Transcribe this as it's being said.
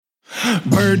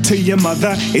Bird to your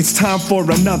mother, it's time for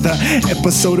another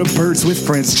episode of Birds with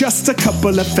Friends. Just a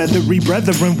couple of feathery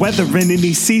brethren weathering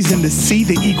any season to see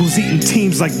the Eagles eating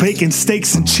teams like bacon,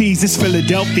 steaks, and cheese. It's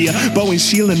Philadelphia, Bo and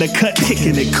Sheila in the cut,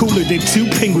 kicking it cooler than two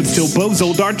penguins till Bo's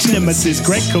old arch nemesis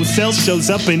Greg Cosell shows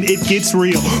up and it gets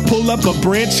real. Pull up a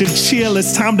branch and chill,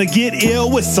 it's time to get ill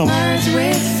with some Birds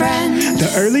with Friends.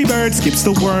 The early bird skips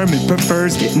the worm and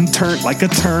prefers getting turned like a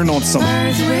turn on some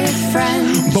Birds with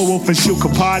Friends. Bo Wolf and Shil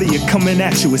Kapadia coming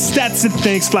at you with stats and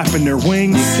things flapping their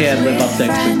wings. You can't live up to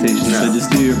expectations, so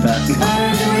just do your best.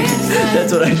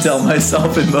 That's what I tell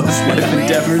myself in most life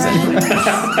endeavors.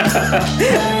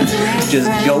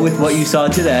 Just go with what you saw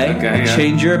today. Okay, yeah.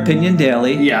 Change your opinion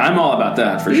daily. Yeah, I'm all about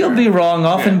that for sure. You'll be wrong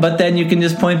often, but then you can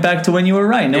just point back to when you were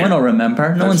right. No one will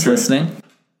remember. No one's listening.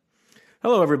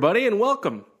 Hello, everybody, and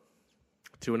welcome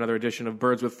to another edition of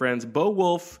Birds with Friends. Bo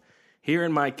Wolf here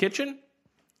in my kitchen.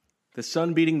 The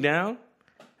sun beating down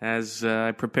as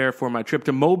I prepare for my trip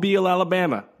to Mobile,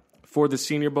 Alabama for the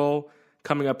Senior Bowl.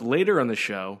 Coming up later on the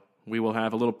show, we will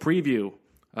have a little preview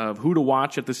of who to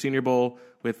watch at the Senior Bowl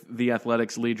with the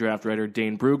Athletics lead draft writer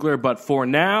Dane Brugler. But for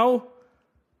now,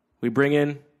 we bring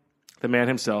in the man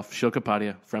himself, Shil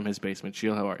Kapadia, from his basement.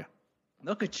 Shil, how are you?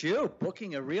 Look at you,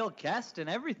 booking a real guest and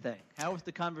everything. How was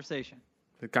the conversation?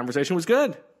 The conversation was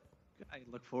good. I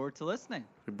look forward to listening.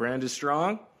 The brand is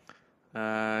strong.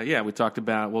 We talked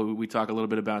about, we talk a little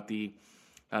bit about the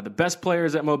best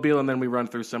players at Mobile, and then we run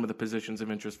through some of the positions of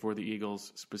interest for the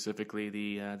Eagles, specifically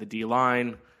the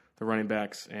D-line, the running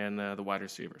backs, and the wide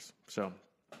receivers. So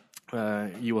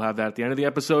you will have that at the end of the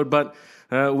episode, but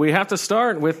we have to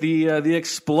start with the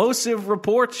explosive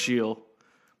report, Shil,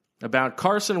 about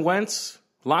Carson Wentz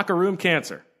locker room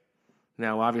cancer.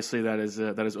 Now, obviously, that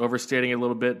is overstating it a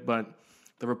little bit, but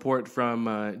the report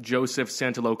from Joseph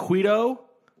Santaloquido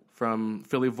from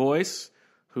Philly Voice,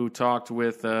 who talked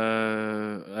with,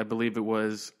 I believe it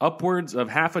was upwards of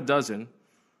half a dozen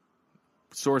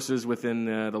sources within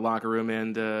the locker room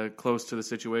and close to the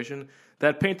situation,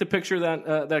 that paint the picture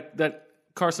that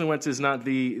Carson Wentz is not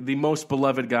the most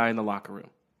beloved guy in the locker room.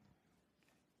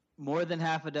 More than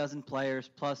half a dozen players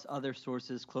plus other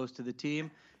sources close to the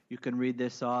team. You can read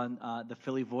this on the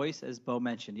Philly Voice, as Bo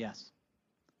mentioned, yes.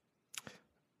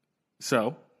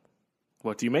 So,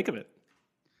 what do you make of it?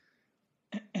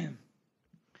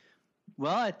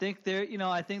 Well, I think there's.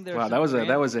 Wow,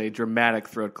 that was a dramatic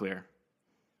throat clear.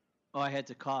 Oh, I had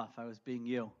to cough. I was being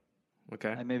you. Okay.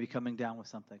 I may be coming down with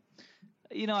something.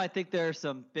 I think there are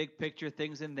some big picture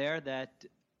things in there that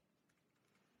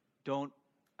don't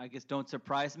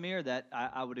surprise me, or that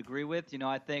I would agree with.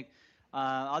 I think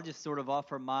I'll just sort of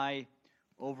offer my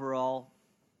overall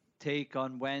take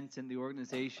on Wentz and the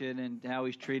organization and how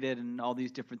he's treated and all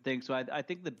these different things. So I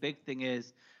think the big thing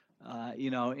is,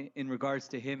 in regards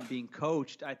to him being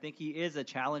coached, I think he is a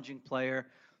challenging player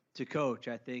to coach.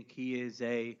 I think he is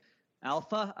a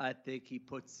alpha. I think he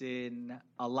puts in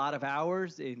a lot of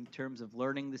hours in terms of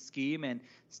learning the scheme and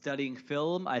studying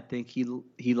film. I think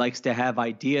he likes to have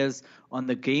ideas on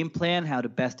the game plan, how to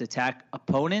best attack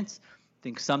opponents. I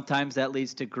think sometimes that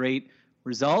leads to great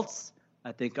results.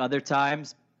 I think other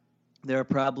times there are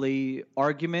probably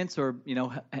arguments, or,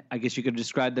 I guess you could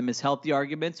describe them as healthy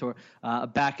arguments, or a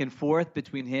back and forth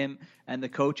between him and the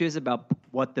coaches about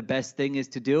what the best thing is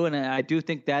to do. And I do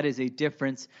think that is a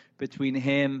difference between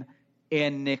him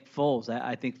and Nick Foles.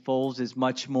 I think Foles is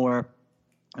much more,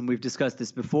 and we've discussed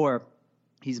this before,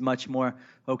 he's much more,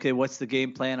 okay, what's the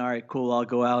game plan? All right, cool, I'll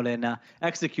go out and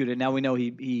execute it. Now we know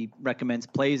he recommends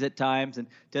plays at times and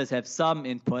does have some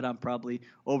input. I'm probably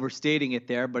overstating it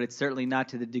there, but it's certainly not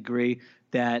to the degree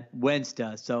that Wentz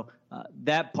does. So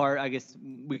that part, I guess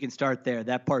we can start there.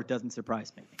 That part doesn't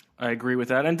surprise me. I agree with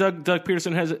that. And Doug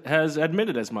Peterson has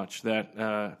admitted as much,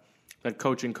 that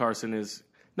coaching Carson is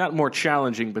not more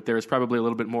challenging, but there is probably a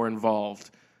little bit more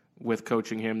involved with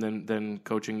coaching him than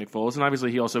coaching Nick Foles. And obviously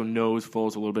he also knows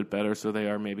Foles a little bit better, so they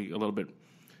are maybe a little bit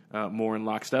more in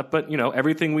lockstep. But,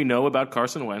 everything we know about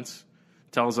Carson Wentz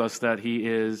tells us that he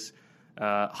is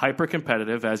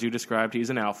hyper-competitive. As you described,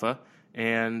 he's an alpha.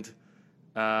 And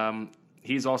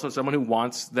he's also someone who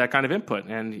wants that kind of input.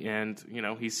 And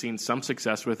he's seen some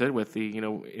success with it, with the,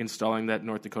 installing that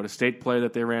North Dakota State play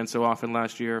that they ran so often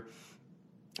last year.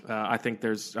 I think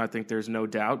there's no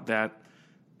doubt that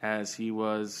as he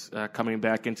was coming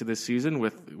back into this season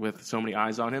with so many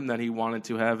eyes on him, that he wanted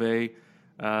to have a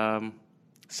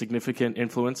significant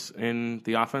influence in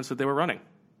the offense that they were running.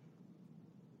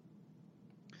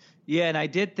 Yeah, and I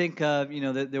did think,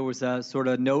 that there was a sort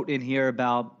of note in here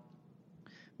about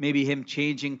maybe him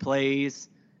changing plays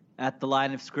at the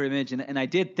line of scrimmage. And I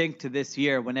did think to this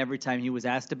year, when every time he was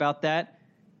asked about that,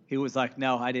 he was like,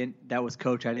 no, I didn't. That was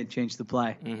coach. I didn't change the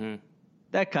play. Mm-hmm.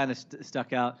 That kind of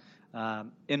stuck out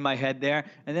in my head there.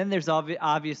 And then there's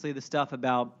obviously the stuff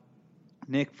about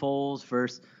Nick Foles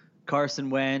versus Carson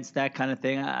Wentz, that kind of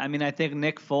thing. I mean, I think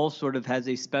Nick Foles sort of has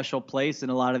a special place in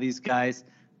a lot of these guys.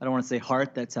 I don't want to say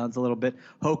heart. That sounds a little bit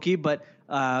hokey, but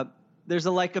there's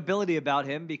a likability about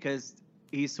him because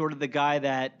he's sort of the guy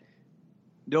that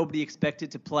nobody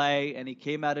expected to play, and he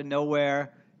came out of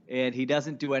nowhere, and he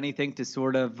doesn't do anything to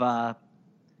sort of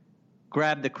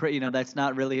grab the that's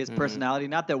not really his personality.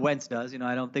 Not that Wentz does.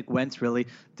 I don't think Wentz really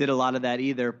did a lot of that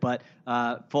either, but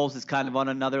Foles is kind of on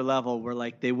another level where,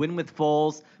 like, they win with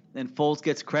Foles, and Foles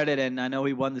gets credit, and I know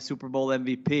he won the Super Bowl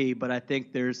MVP, but I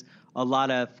think there's a lot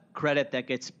of credit that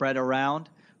gets spread around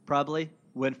probably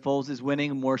when Foles is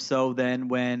winning more so than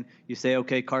when you say,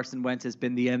 okay, Carson Wentz has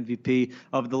been the MVP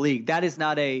of the league. That is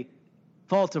not a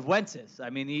fault of Wentz's. I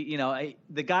mean,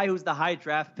 the guy who's the high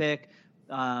draft pick,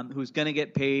 who's going to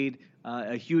get paid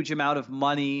a huge amount of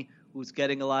money, who's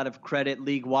getting a lot of credit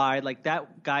league-wide, like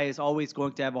that guy is always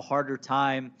going to have a harder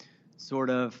time sort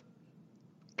of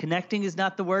connecting is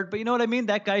not the word, but you know what I mean?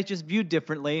 That guy's just viewed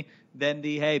differently than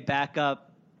the, hey,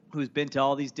 backup who's been to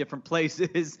all these different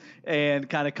places and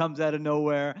kind of comes out of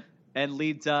nowhere and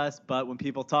leads us. But when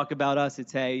people talk about us,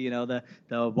 it's, hey,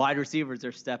 the wide receivers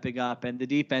are stepping up and the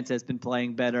defense has been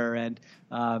playing better and,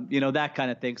 that kind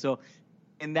of thing. So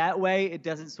in that way, it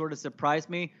doesn't sort of surprise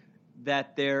me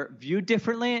that they're viewed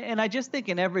differently. And I just think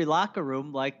in every locker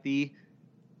room, like, the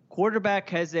quarterback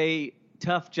has a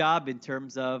tough job in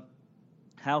terms of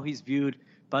how he's viewed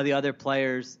by the other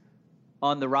players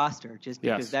on the roster, just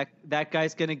because that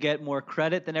guy's going to get more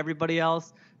credit than everybody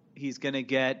else. He's going to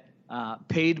get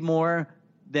paid more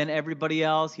than everybody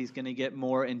else. He's going to get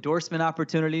more endorsement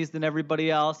opportunities than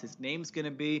everybody else. His name's going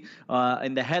to be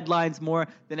in the headlines more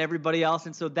than everybody else.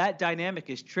 And so that dynamic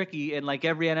is tricky in, like,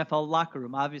 every NFL locker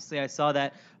room. Obviously, I saw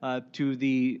that to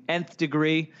the nth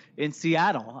degree in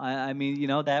Seattle. I mean,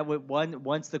 that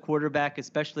once the quarterback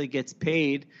especially gets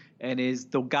paid and is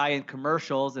the guy in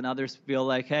commercials, and others feel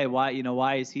like, hey,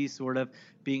 why is he sort of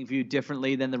being viewed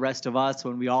differently than the rest of us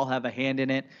when we all have a hand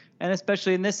in it? And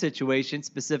especially in this situation,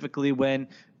 specifically when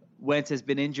Wentz has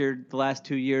been injured the last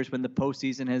 2 years, when the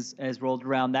postseason has rolled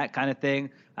around, that kind of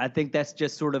thing. I think that's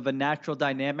just sort of a natural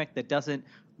dynamic that doesn't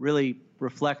really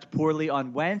reflect poorly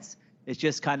on Wentz. It's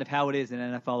just kind of how it is in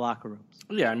NFL locker rooms.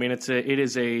 Yeah, I mean, it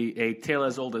is a tale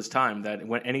as old as time that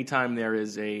anytime there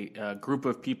is a group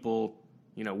of people,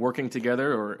 working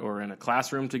together or in a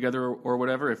classroom together or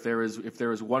whatever, if there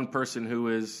is one person who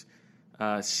is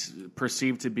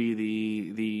perceived to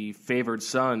be the favored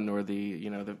son or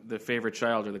the favorite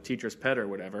child or the teacher's pet or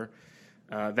whatever,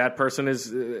 that person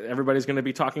is everybody's going to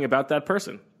be talking about that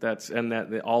person.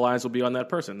 All eyes will be on that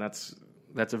person. That's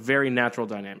a very natural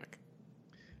dynamic.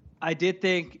 I did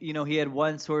think, he had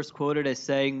one source quoted as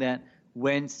saying that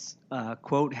Wentz,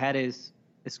 quote, had his,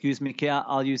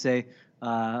 I'll use a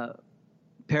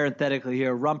parenthetically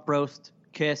here, rump roast,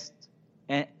 kissed,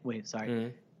 and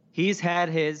he's had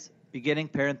his beginning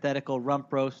parenthetical,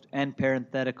 rump roast, and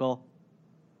parenthetical,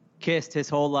 kissed his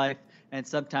whole life, and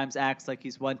sometimes acts like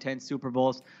he's won 10 Super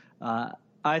Bowls.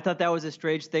 I thought that was a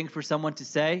strange thing for someone to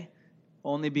say,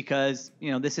 only because,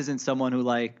 this isn't someone who,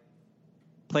 like,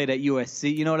 played at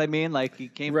USC, you know what I mean? Like, he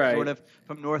came sort of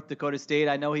from North Dakota State.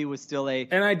 I know he was still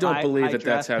and I don't believe that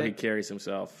that's how he carries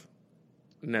himself,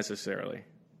 necessarily.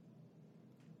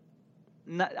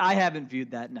 I haven't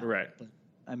viewed that, no. Right. But,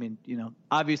 I mean,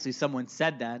 obviously someone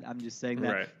said that. I'm just saying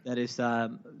that that is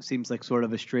seems like sort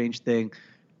of a strange thing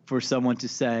for someone to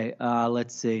say.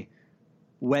 Let's see.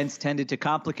 Wentz tended to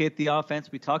complicate the offense.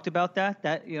 We talked about that.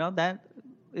 That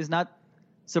is not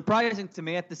surprising to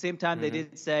me. At the same time, they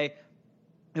did say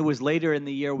it was later in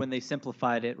the year when they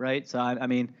simplified it, right? So, I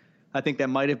mean, I think that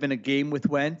might have been a game with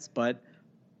Wentz, but,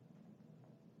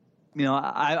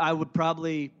 I would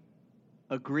probably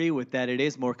agree with that. It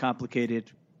is more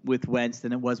complicated with Wentz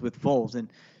than it was with Foles. And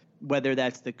whether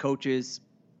that's the coaches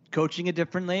coaching it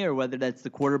differently or whether that's the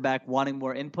quarterback wanting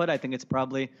more input, I think it's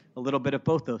probably a little bit of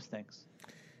both those things.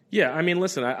 Yeah, I mean,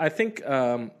 listen, I think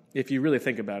if you really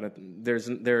think about it,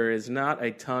 there is not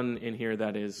a ton in here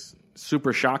that is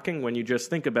super shocking when you just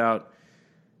think about,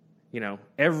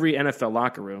 every NFL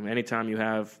locker room, anytime you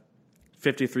have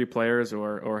 53 players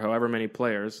or however many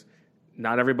players,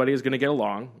 not everybody is going to get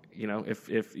along.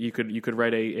 If you could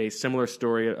write a similar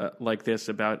story like this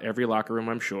about every locker room,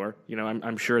 I'm sure.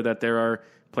 I'm sure that there are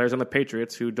players on the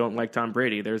Patriots who don't like Tom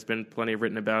Brady. There's been plenty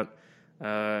written about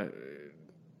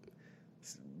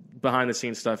behind the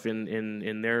scenes stuff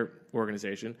in their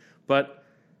organization. But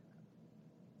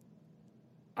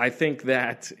I think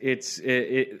that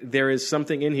there is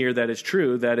something in here that is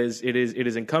true. That is, it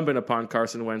is incumbent upon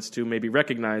Carson Wentz to maybe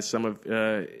recognize some of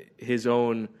his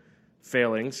own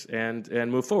failings and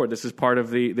move forward. This is part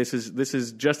of this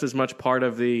is just as much part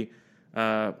of the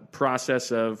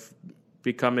process of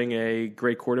becoming a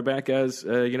great quarterback as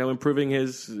improving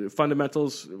his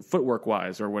fundamentals footwork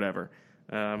wise or whatever.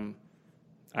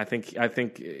 I think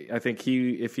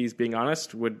he, if he's being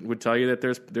honest, would tell you that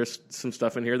there's some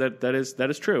stuff in here that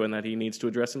is true and that he needs to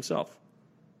address himself.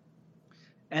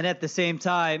 And at the same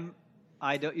time,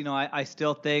 I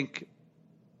still think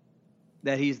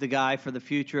that he's the guy for the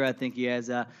future. I think he has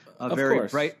a very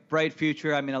bright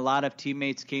future. I mean, a lot of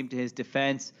teammates came to his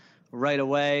defense right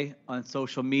away on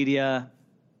social media.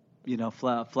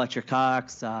 Fletcher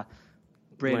Cox,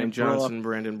 Brandon Johnson,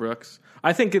 Brandon Brooks.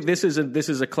 I think this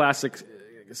is a classic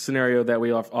scenario that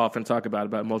we often talk about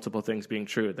multiple things being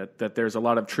true, that there's a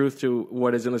lot of truth to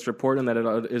what is in this report and that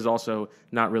it is also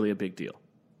not really a big deal.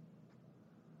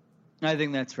 I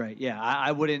think that's right. Yeah,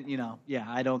 I wouldn't,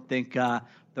 I don't think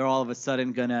they're all of a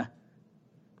sudden going to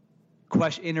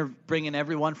bring in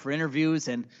everyone for interviews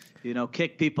and,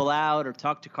 kick people out or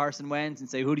talk to Carson Wentz and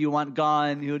say, who do you want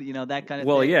gone? That kind of thing.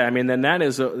 Well, yeah, I mean, then that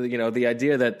is, the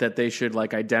idea that they should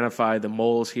identify the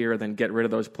moles here and then get rid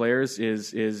of those players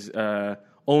is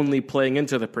only playing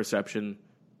into the perception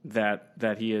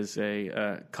that he is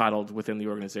coddled within the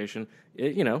organization.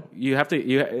 You have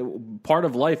to. Part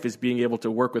of life is being able to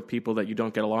work with people that you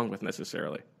don't get along with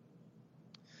necessarily.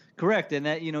 Correct, and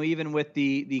that even with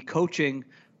the coaching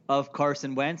of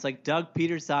Carson Wentz, like Doug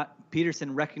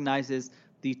Peterson recognizes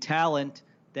the talent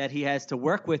that he has to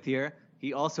work with here.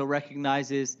 He also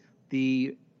recognizes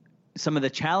some of the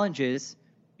challenges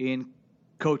in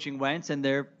coaching Wentz, and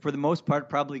they're, for the most part,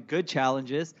 probably good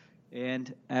challenges.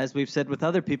 And as we've said with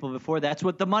other people before, that's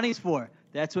what the money's for.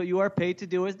 That's what you are paid to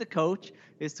do as the coach,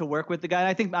 is to work with the guy. And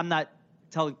I think I'm not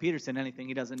telling Peterson anything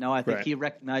he doesn't know. I think he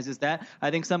recognizes that.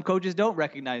 I think some coaches don't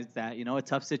recognize that. A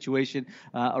tough situation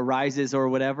arises or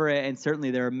whatever, and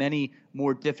certainly there are many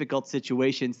more difficult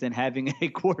situations than having a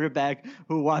quarterback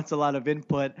who wants a lot of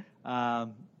input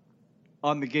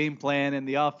on the game plan and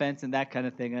the offense and that kind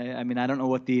of thing. I mean, I don't know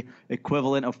what the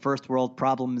equivalent of first world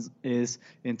problems is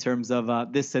in terms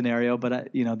of this scenario,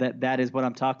 but that is what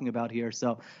I'm talking about here.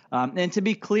 So, and to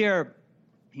be clear,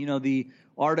 the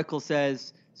article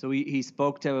says, so he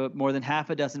spoke to more than half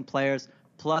a dozen players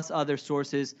plus other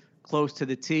sources close to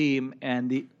the team,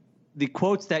 and the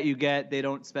quotes that you get, they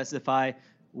don't specify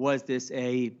was this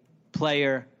a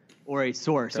player or a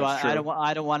source. So I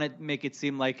don't want to make it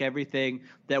seem like everything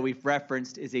that we've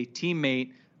referenced is a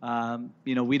teammate.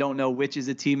 We don't know which is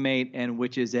a teammate and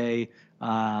which is a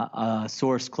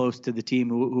source close to the team,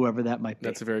 whoever that might be.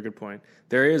 That's a very good point.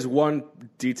 There is one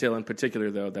detail in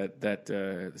particular, though,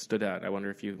 that stood out. I wonder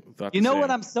if you thought. You know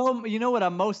what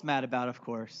I'm most mad about, of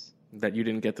course. That you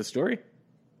didn't get the story?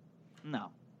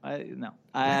 No.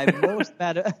 I'm most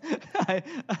mad.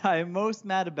 I'm most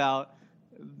mad about.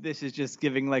 This is just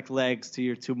giving legs to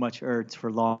your too much urge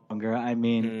for longer. I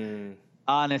mean,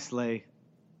 honestly,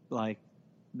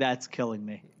 that's killing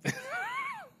me.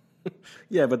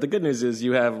 Yeah, but the good news is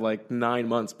you have 9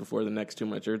 months before the next Too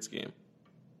Much Ertz game.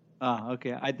 Oh,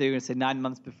 okay. I thought you were going to say 9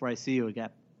 months before I see you again.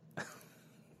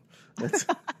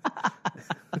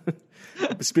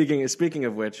 Speaking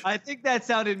of which, I think that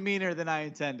sounded meaner than I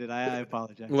intended. I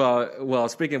apologize. Well,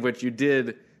 speaking of which, you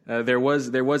did. There was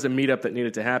a meetup that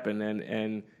needed to happen,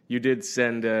 and you did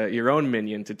send your own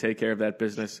minion to take care of that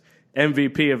business.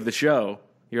 MVP of the show,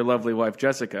 your lovely wife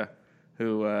Jessica,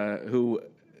 who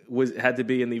had to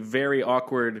be in the very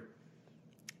awkward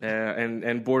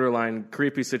and borderline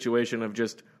creepy situation of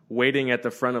just waiting at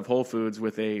the front of Whole Foods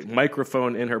with a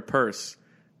microphone in her purse,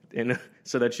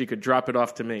 so that she could drop it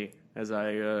off to me as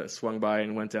I swung by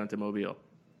and went down to Mobile.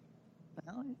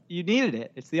 Well, you needed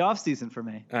it. It's the off season for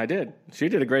me. I did. She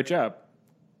did a great job.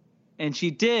 And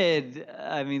she did.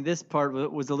 I mean, this part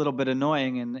was a little bit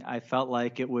annoying, and I felt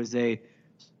like it was a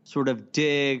sort of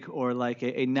dig or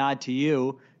a nod to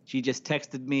you. She just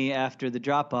texted me after the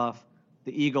drop-off,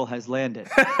 the Eagle has landed.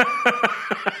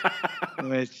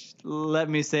 Which, let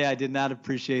me say, I did not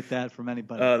appreciate that from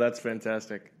anybody. Oh, that's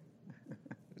fantastic.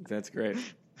 That's great.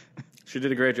 She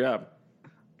did a great job.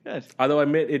 Good. Although I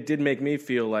admit it did make me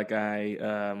feel like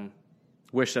I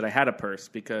wish that I had a purse,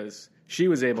 because she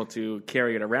was able to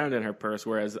carry it around in her purse,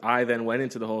 whereas I then went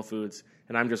into the Whole Foods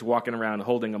and I'm just walking around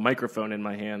holding a microphone in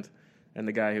my hand, and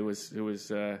the guy who was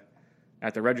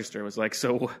at the register was like,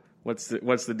 "So what's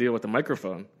the deal with the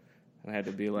microphone?" And I had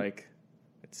to be like,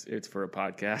 "It's for a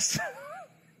podcast."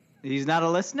 He's not a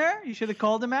listener? You should have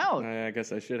called him out. I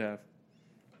guess I should have.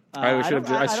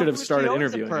 I should have started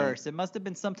interviewing a purse. It must have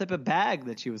been some type of bag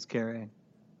that she was carrying.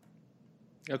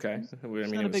 Okay, I mean,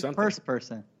 She's not it a was big something. purse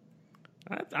person.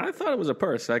 I thought it was a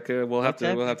purse. We'll have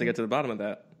to get to the bottom of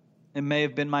that. It may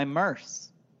have been my merce.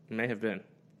 It may have been.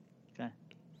 Okay.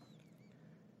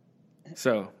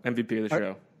 So MVP of the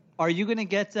show. Are you going to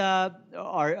get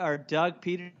are Doug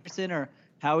Peterson or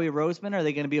Howie Roseman? Are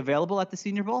they going to be available at the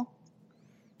Senior Bowl?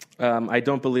 I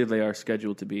don't believe they are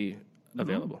scheduled to be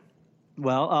available.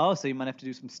 Well, so you might have to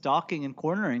do some stalking and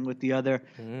cornering with the other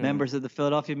members of the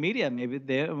Philadelphia media. Maybe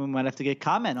we might have to get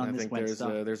comment on this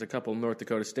Wednesday. There's a couple North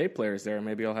Dakota State players there.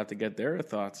 Maybe I'll have to get their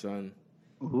thoughts on.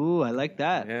 Ooh, I like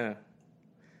that. Yeah.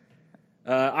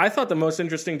 I thought the most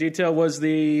interesting detail was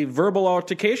the verbal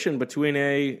altercation between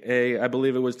I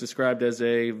believe it was described as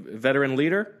a veteran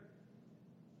leader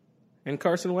and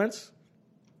Carson Wentz.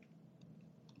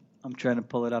 I'm trying to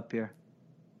pull it up here.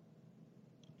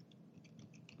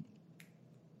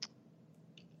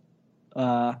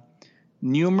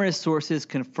 Numerous sources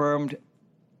confirmed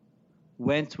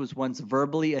Wentz was once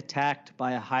verbally attacked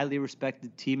by a highly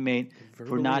respected teammate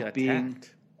for not being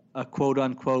a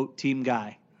quote-unquote team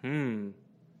guy.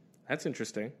 That's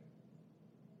interesting.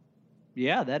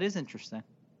 Yeah, that is interesting.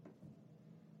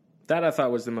 That I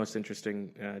thought was the most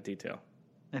interesting detail.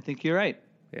 I think you're right.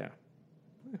 Yeah.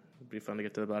 It'd be fun to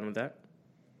get to the bottom of that.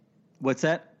 What's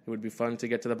that? It would be fun to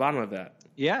get to the bottom of that.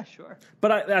 Yeah, sure.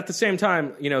 But at the same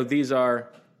time, these are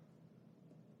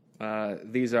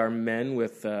men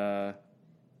with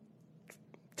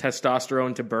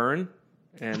testosterone to burn,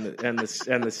 and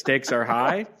the stakes are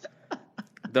high.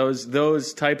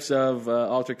 Those types of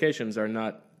altercations are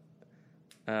not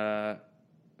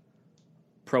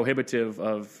prohibitive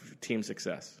of team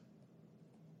success.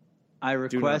 I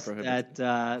request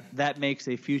that makes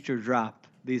a future drop.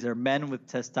 These are men with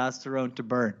testosterone to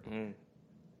burn.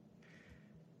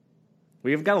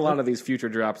 We've got a lot of these future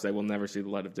drops that will never see the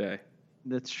light of day.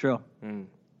 That's true.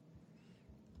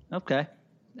 Okay.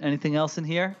 Anything else in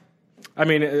here? I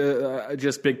mean,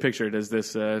 just big picture, does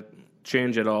this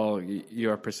change at all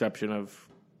your perception of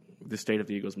the state of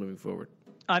the Eagles moving forward?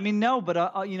 I mean, no, but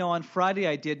on Friday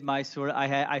I did my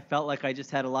I felt like I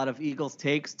just had a lot of Eagles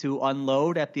takes to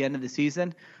unload at the end of the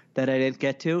season that I didn't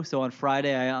get to. So on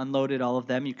Friday I unloaded all of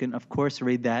them. You can of course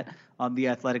read that on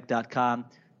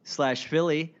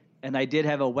theathletic.com/Philly. And I did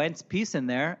have a Wentz piece in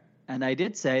there, and I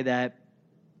did say that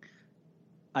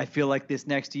I feel like this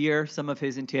next year, some of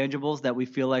his intangibles that we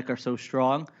feel like are so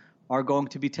strong are going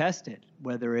to be tested,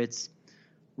 whether it's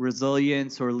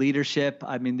resilience or leadership.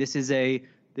 I mean, this is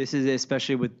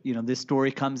especially with, this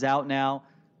story comes out now.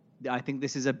 I think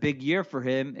this is a big year for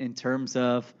him in terms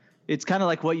of, it's kind of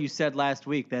like what you said last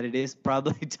week, that it is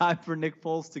probably time for Nick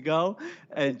Foles to go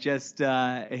and just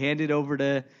hand it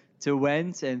over to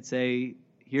Wentz and say,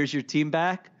 here's your team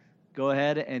back. Go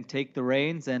ahead and take the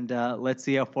reins, and let's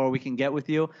see how far we can get with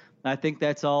you. I think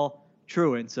that's all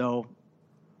true. And so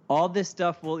all this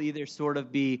stuff will either sort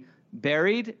of be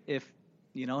buried if,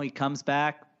 he comes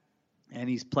back and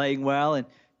he's playing well and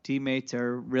teammates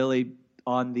are really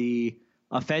on the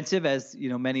offensive, as,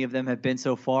 many of them have been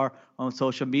so far on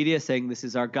social media, saying this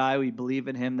is our guy, we believe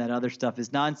in him, that other stuff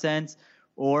is nonsense.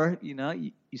 Or,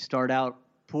 you start out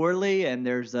poorly and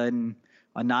there's an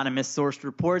anonymous sourced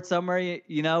report somewhere,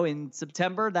 in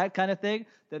September, that kind of thing,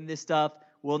 then this stuff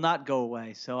will not go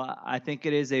away. So I think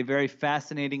it is a very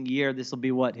fascinating year. This will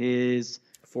be his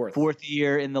fourth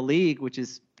year in the league, which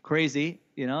is crazy.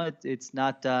 It's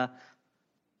not that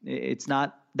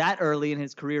early in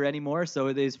his career anymore. So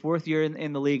his fourth year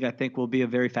in the league, I think, will be a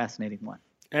very fascinating one.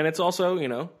 And it's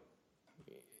also,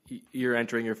 you're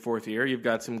entering your fourth year. You've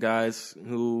got some guys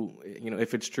who,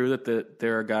 if it's true that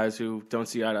there are guys who don't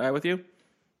see eye to eye with you,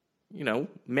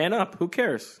 man up. Who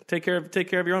cares? Take care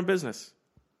of your own business.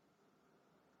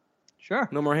 Sure.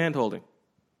 No more hand holding.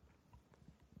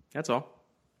 That's all.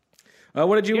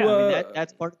 What did you?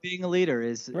 That's part of being a leader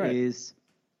is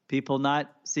people not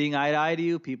seeing eye to eye to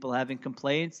you, people having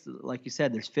complaints. Like you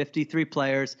said, there's 53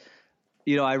 players.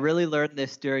 I really learned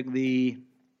this during the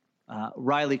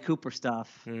Riley Cooper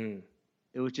stuff.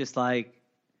 It was just like,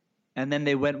 and then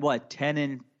they went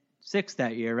 10-6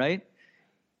 that year, right?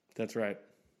 That's right.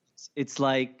 It's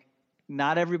like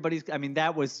not everybody's. I mean,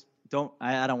 that was.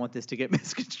 I don't want this to get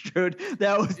misconstrued.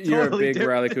 That was totally You're a big different.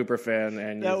 Riley Cooper fan,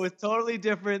 and that was totally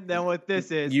different than what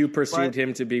this is. You perceived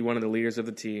him to be one of the leaders of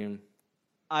the team.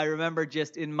 I remember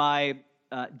just in my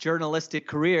journalistic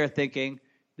career thinking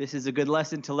this is a good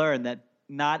lesson to learn, that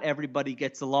not everybody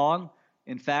gets along.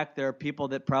 In fact, there are people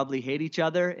that probably hate each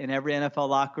other in every NFL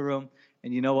locker room.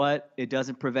 And you know what? It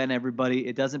doesn't prevent everybody.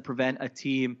 It doesn't prevent a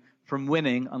team from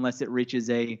winning unless it reaches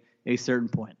a certain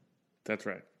point. That's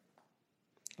right.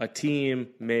 A team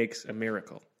makes a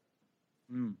miracle.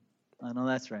 I know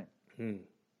that's right. Are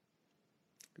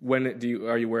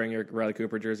you wearing your Riley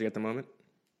Cooper jersey at the moment?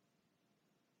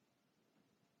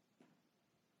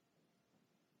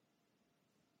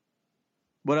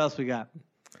 What else we got?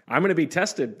 I'm going to be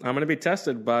tested.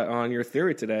 On your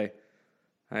theory today.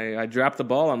 I dropped the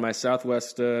ball on my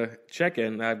Southwest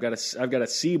check-in. I've got a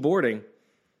C boarding,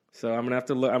 so I'm gonna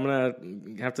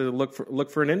have to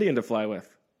look for an Indian to fly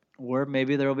with. Or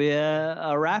maybe there'll be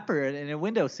a rapper in a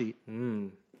window seat.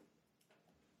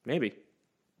 Maybe.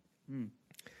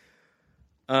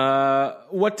 What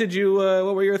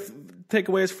were your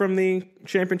takeaways from the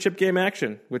championship game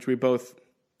action, which we both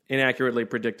inaccurately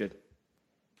predicted?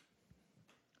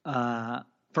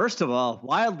 First of all,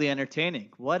 wildly entertaining.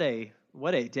 What a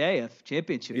day of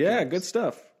championship games. Good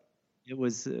stuff. It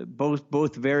was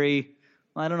both very,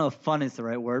 I don't know if fun is the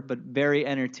right word, but very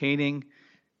entertaining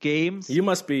games. You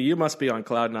must be on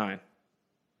cloud nine.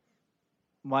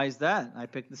 Why is that? I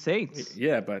picked the Saints.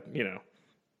 Yeah, but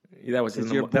that was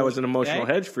an emotional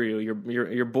hedge for you.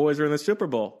 Your boys are in the Super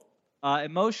Bowl.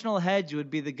 Emotional hedge would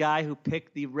be the guy who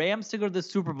picked the Rams to go to the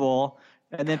Super Bowl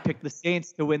and then picked the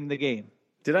Saints to win the game.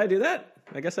 Did I do that?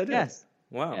 I guess I did. Yes.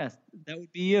 Wow. Yes, that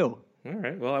would be you. All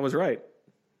right. Well, I was right.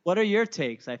 What are your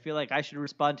takes? I feel like I should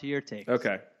respond to your takes.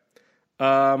 Okay.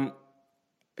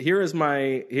 Here is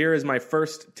my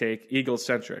first take, Eagles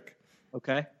centric.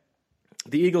 Okay.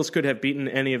 The Eagles could have beaten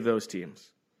any of those teams.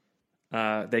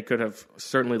 They could have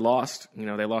certainly lost.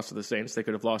 They lost to the Saints. They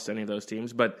could have lost to any of those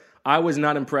teams. But I was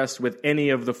not impressed with any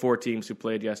of the 4 teams who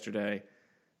played yesterday.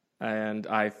 And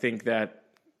I think that,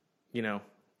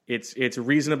 it's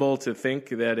reasonable to think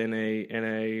that in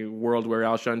a world where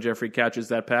Alshon Jeffrey catches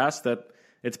that pass, that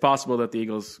it's possible that the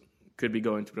Eagles could be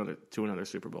going to another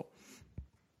Super Bowl.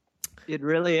 It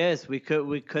really is. We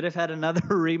could have had another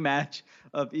rematch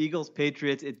of Eagles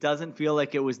Patriots. It doesn't feel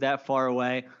like it was that far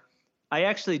away. I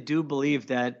actually do believe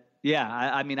that. Yeah,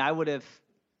 I would have.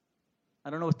 I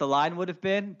don't know what the line would have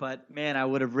been, but man, I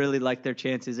would have really liked their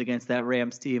chances against that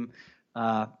Rams team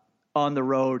on the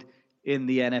road in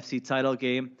the NFC title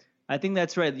game. I think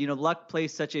that's right. Luck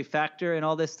plays such a factor in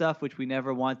all this stuff, which we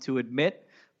never want to admit.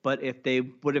 But if they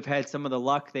would have had some of the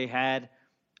luck they had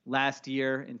last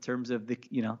year in terms of the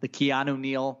Keanu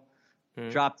Neal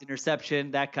dropped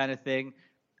interception, that kind of thing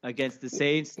against the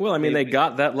Saints. Well, they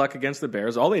got that luck against the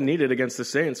Bears. All they needed against the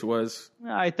Saints was...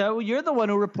 I thought you're the one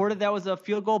who reported that was a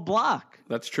field goal block.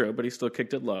 That's true, but he still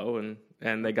kicked it low,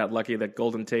 and they got lucky that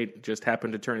Golden Tate just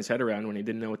happened to turn his head around when he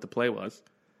didn't know what the play was.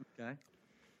 Okay.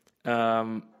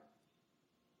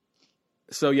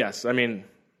 So yes, they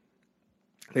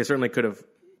certainly could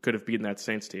have beaten that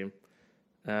Saints team.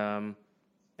 And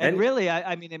really,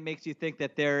 it makes you think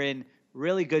that they're in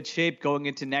really good shape going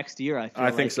into next year.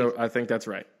 I think so. I think that's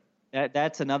right.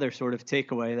 That's another sort of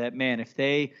takeaway. That man, if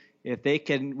they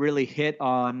can really hit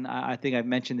on, I think I've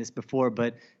mentioned this before,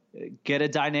 but get a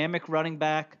dynamic running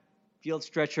back, field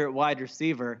stretcher at wide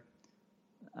receiver.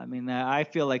 I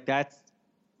feel like that's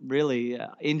really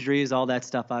injuries, all that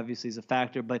stuff obviously is a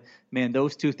factor, but man,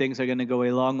 those two things are going to go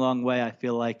a long, long way. I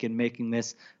feel like in making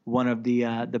this one of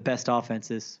the best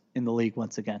offenses in the league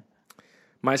once again.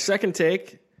 My second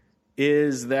take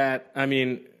is that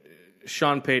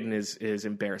Sean Payton is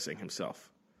embarrassing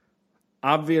himself.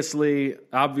 Obviously,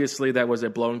 that was a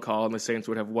blown call, and the Saints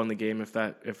would have won the game if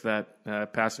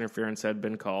that pass interference had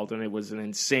been called, and it was an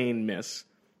insane miss,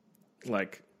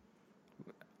 like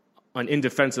an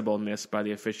indefensible miss by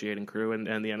the officiating crew, and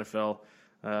the NFL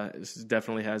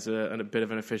definitely has a bit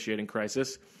of an officiating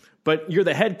crisis. But you're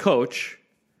the head coach.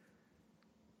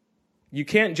 You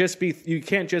can't just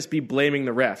be blaming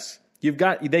the refs.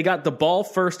 They got the ball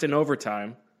first in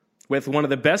overtime with one of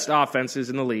the best offenses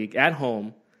in the league at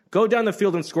home. Go down the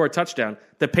field and score a touchdown.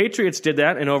 The Patriots did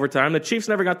that in overtime. The Chiefs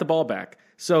never got the ball back.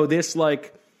 So this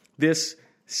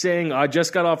saying I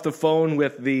just got off the phone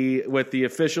with the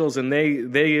officials and they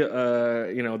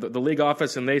the league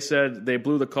office, and they said they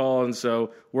blew the call, and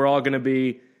so we're all going to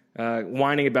be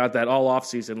whining about that all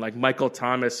offseason, like Michael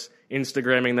Thomas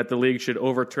Instagramming that the league should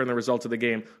overturn the results of the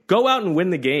game. Go out and win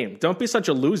the game. Don't be such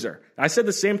a loser. I said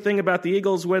the same thing about the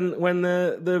Eagles when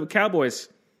the Cowboys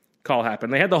call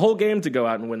happened. They had the whole game to go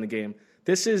out and win the game.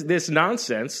 This is this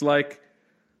nonsense. Like,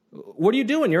 what are you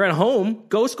doing? You're at home.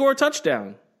 Go score a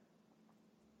touchdown.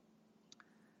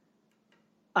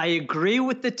 I agree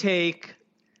with the take.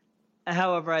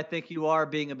 However, I think you are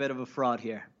being a bit of a fraud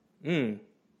here.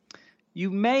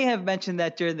 You may have mentioned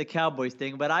that during the Cowboys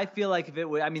thing, but I feel like if it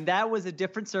was, that was a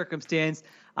different circumstance.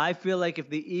 I feel like if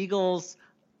the Eagles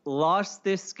lost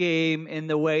this game in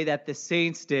the way that the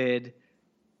Saints did,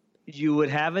 you would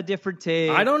have a different take.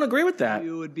 I don't agree with that.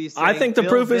 You would be saying I think the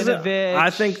Bill proof is. Vinovich. I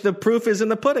think the proof is in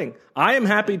the pudding. I am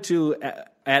happy to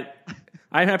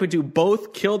I'm happy to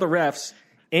both kill the refs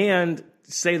and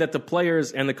say that the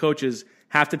players and the coaches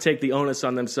have to take the onus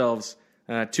on themselves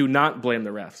to not blame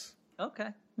the refs. Okay,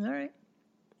 all right.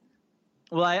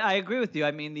 Well, I agree with you.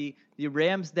 I mean, the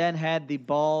Rams then had the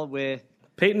ball with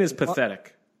Peyton is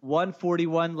pathetic.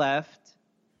 1:41 left.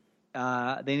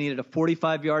 They needed a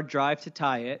 45-yard drive to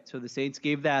tie it, so the Saints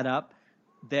gave that up.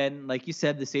 Then, like you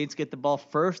said, the Saints get the ball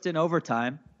first in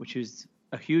overtime, which is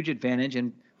a huge advantage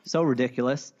and so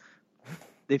ridiculous.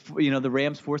 The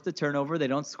Rams forced the turnover. They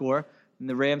don't score, and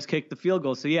the Rams kick the field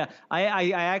goal. So, yeah,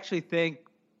 I actually think,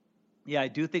 I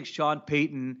do think Sean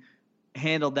Payton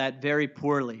handled that very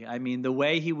poorly. I mean, the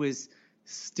way he was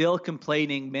still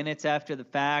complaining minutes after the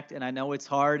fact, and I know it's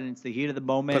hard and it's the heat of the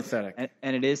moment. Pathetic.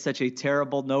 And it is such a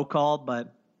terrible no call,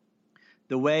 but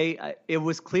the way it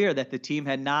was clear that the team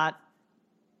had not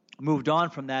moved on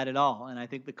from that at all. And I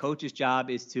think the coach's job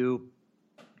is to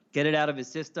get it out of his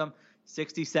system,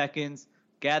 60 seconds,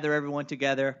 gather everyone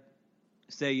together,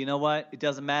 say, you know what, it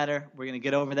doesn't matter. We're going to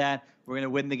get over that. We're going to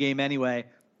win the game anyway.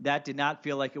 That did not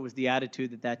feel like it was the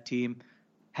attitude that team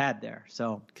had there.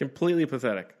 So completely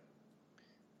pathetic.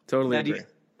 Totally agree.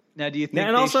 Do you think?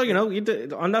 And also,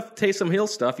 enough Taysom Hill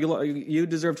stuff. You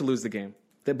deserve to lose the game.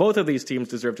 Both of these teams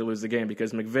deserve to lose the game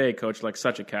because McVay coached like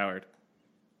such a coward.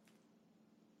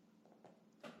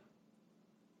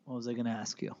 What was I going to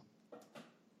ask you?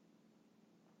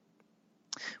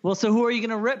 Well, so who are you going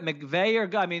to rip, McVay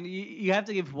or? I mean, you have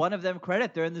to give one of them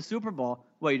credit. They're in the Super Bowl.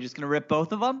 What, you're just going to rip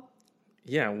both of them?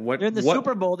 Yeah. They're in the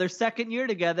Super Bowl. Their second year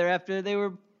together after they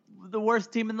were the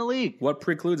worst team in the league. What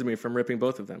precludes me from ripping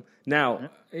both of them? Now,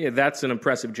 that's an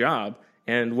impressive job,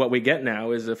 and what we get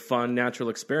now is a fun, natural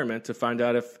experiment to find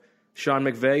out if Sean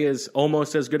McVay is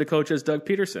almost as good a coach as Doug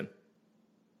Peterson.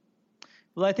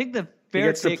 Well, I think he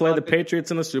gets to play the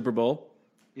Patriots in the Super Bowl,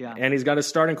 and he's got a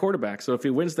starting quarterback. So if he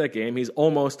wins that game, he's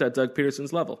almost at Doug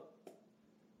Peterson's level.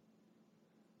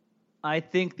 I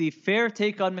think the fair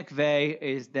take on McVay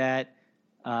is that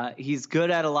he's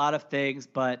good at a lot of things,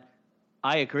 but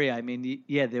I agree. I mean,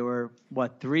 there were,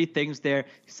 three things there.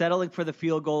 Settling for the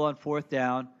field goal on fourth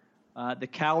down, the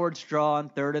coward's draw on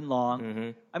third and long. Mm-hmm.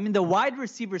 I mean, the wide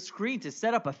receiver screen to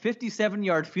set up a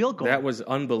 57-yard field goal. That was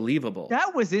unbelievable.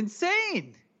 That was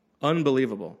insane.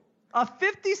 Unbelievable. A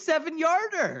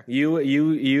 57-yarder.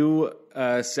 You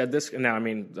said this. Now, I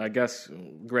mean, I guess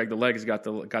Greg the Leg's got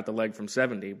the leg from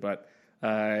 70, but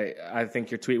I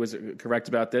think your tweet was correct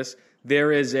about this.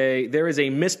 There is a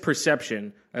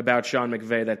misperception about Sean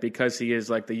McVay that because he is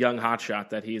like the young hotshot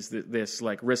that he's this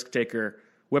like risk taker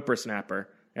whippersnapper,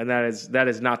 and that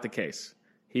is not the case.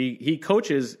 He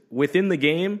coaches within the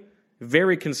game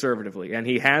very conservatively, and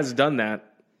he has done that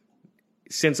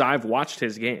since I've watched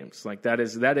his games. Like that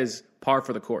is par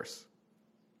for the course.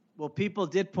 Well, people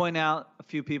did point out, a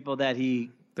few people, that the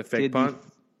fake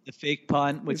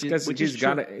punt, which is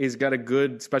true. He's got a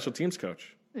good special teams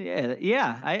coach.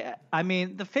 Yeah. I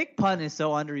mean, the fake punt is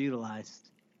so underutilized.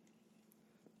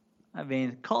 I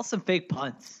mean, call some fake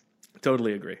punts.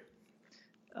 Totally agree.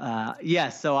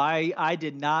 So I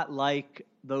did not like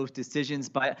those decisions.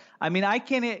 But, I mean,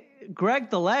 Greg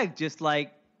the Leg just,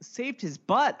 saved his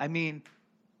butt. I mean,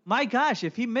 my gosh,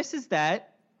 if he misses that,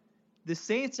 the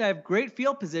Saints have great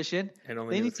field position.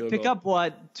 They need to pick up,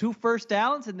 2 first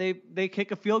downs, and they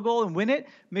kick a field goal and win it.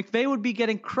 McVay would be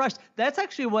getting crushed. That's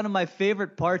actually one of my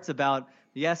favorite parts about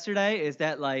yesterday is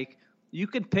that, you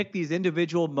can pick these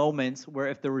individual moments where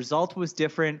if the result was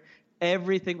different,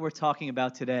 everything we're talking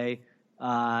about today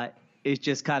is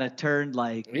just kind of turned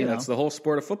that's the whole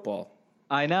sport of football.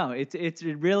 I know. It's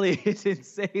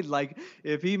insane.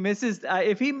 If he misses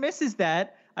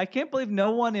that, I can't believe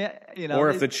no one, Or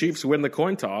if the Chiefs win the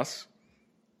coin toss.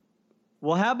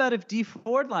 Well, how about if Dee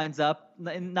Ford lines up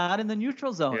not in the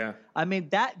neutral zone? Yeah. I mean,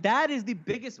 that is the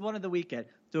biggest one of the weekend.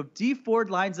 So if Dee Ford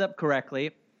lines up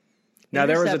correctly. Now,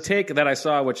 there was a take that I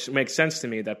saw which makes sense to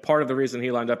me that part of the reason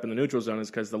he lined up in the neutral zone is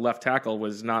because the left tackle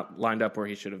was not lined up where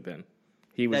he should have been.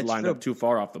 He was lined up too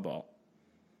far off the ball.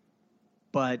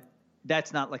 But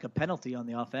that's not like a penalty on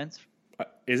the offense.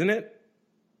 Isn't it?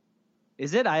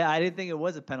 Is it? I didn't think it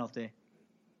was a penalty.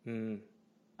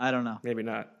 I don't know. Maybe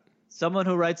not. Someone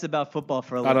who writes about football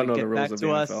for a living, I don't know get the rules back of to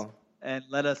the us NFL. And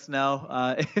let us know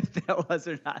if that was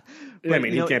or not. But, I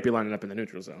mean, he can't be lining up in the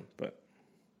neutral zone. But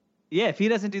yeah, if he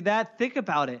doesn't do that, think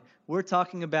about it. We're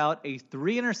talking about a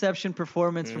 3-interception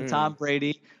performance from Tom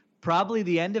Brady, probably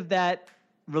the end of that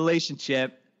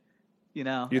relationship. You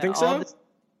think so?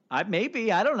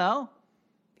 Maybe. I don't know.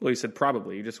 Well, you said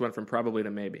probably. You just went from probably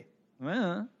to maybe.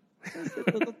 Well,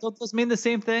 Don't those mean the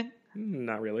same thing?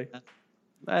 Not really.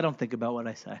 I don't think about what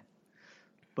I say.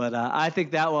 But I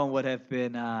think that one would have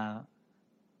been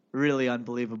really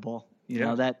unbelievable. You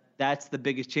know, that's the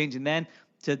biggest change. And then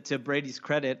to Brady's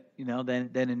credit, you know, then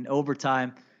in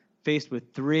overtime, faced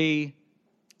with 3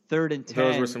 3rd and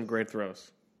 10. Those were some great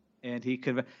throws. And he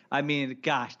could, I mean,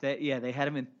 gosh, they had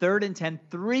him in 3rd and 10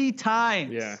 3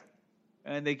 times. Yeah.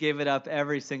 And they gave it up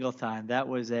every single time. That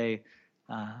was just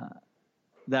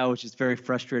very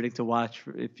frustrating to watch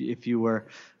if you were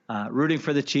rooting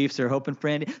for the Chiefs or hoping for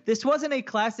Andy. This wasn't a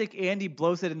classic Andy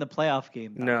blows it in the playoff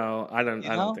game, though. No, I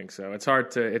don't think so. It's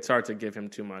hard to give him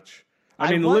too much.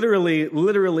 I mean,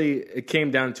 literally, it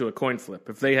came down to a coin flip.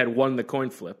 If they had won the coin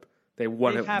flip, they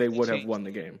would have won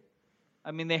the game.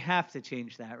 I mean, they have to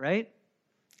change that, right?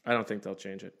 I don't think they'll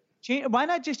change it. Why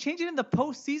not just change it in the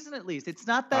postseason at least? It's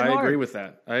not that hard. I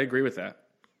agree with that.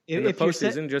 In the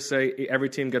postseason, just say every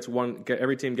team gets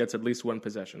at least one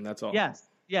possession. That's all.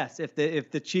 Yes. If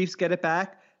the Chiefs get it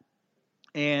back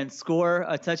and score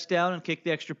a touchdown and kick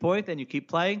the extra point, then you keep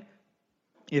playing.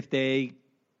 If they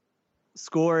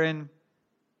score and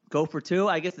go for 2,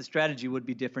 I guess the strategy would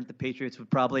be different. The Patriots would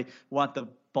probably want the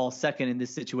ball second in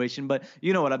this situation, but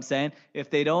you know what I'm saying. If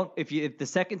the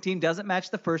second team doesn't match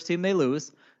the first team, they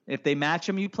lose. If they match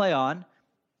them, you play on.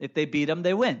 If they beat them,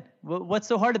 they win. What's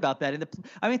so hard about that?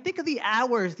 Think of the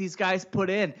hours these guys put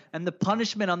in and the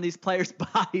punishment on these players'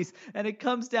 bodies, and it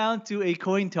comes down to a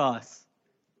coin toss.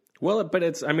 Well,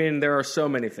 but there are so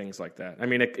many things like that. I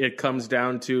mean, it comes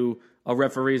down to a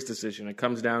referee's decision. It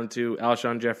comes down to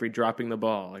Alshon Jeffrey dropping the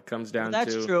ball. It comes down to...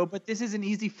 That's true, but this is an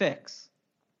easy fix.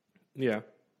 Yeah.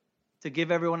 To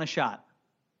give everyone a shot.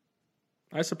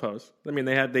 I suppose. I mean,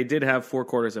 they did have 4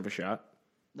 quarters of a shot.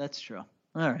 That's true.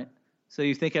 All right. So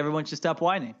you think everyone should stop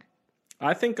whining?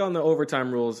 I think on the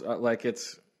overtime rules,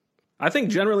 I think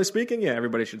generally speaking, yeah,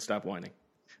 everybody should stop whining.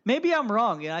 Maybe I'm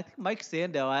wrong. I think Mike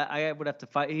Sando, I would have to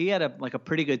fight. He had a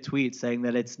pretty good tweet saying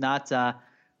that it's not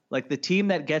the team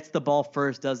that gets the ball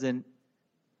first doesn't.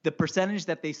 The percentage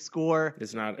that they score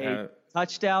is not a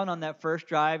touchdown on that first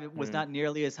drive was not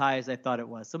nearly as high as I thought it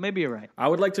was. So maybe you're right. I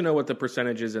would like to know what the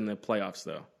percentage is in the playoffs,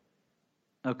 though.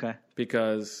 Okay.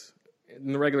 Because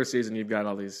in the regular season, you've got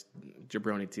all these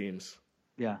jabroni teams.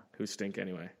 Yeah. Who stink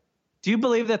anyway. Do you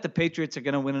believe that the Patriots are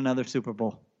going to win another Super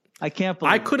Bowl? I can't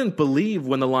believe. I couldn't believe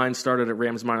when the line started at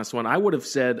Rams -1. I would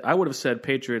have said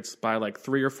Patriots by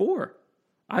 3 or 4.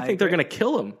 I think they're going to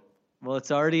kill them. Well,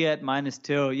 it's already at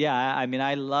 -2. Yeah,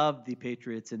 I love the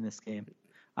Patriots in this game.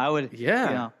 I would. Yeah.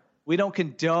 You know, we don't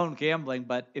condone gambling,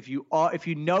 but if you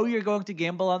know you're going to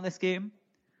gamble on this game,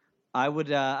 I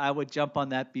would jump on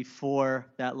that before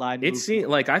that line. It seems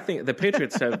like I think the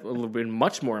Patriots have been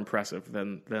much more impressive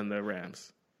than the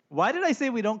Rams. Why did I say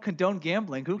we don't condone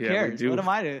gambling? Who cares? What am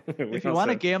I to? If you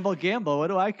want to gamble, gamble. What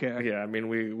do I care? Yeah, I mean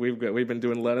we've been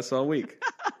doing lettuce all week.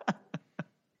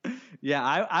 Yeah,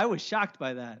 I was shocked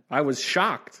by that. I was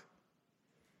shocked.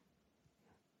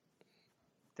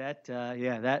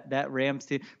 That Rams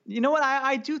team. You know what?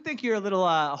 I do think you're a little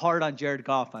hard on Jared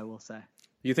Goff. I will say.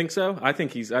 You think so? I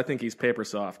think he's paper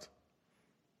soft.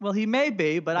 Well, he may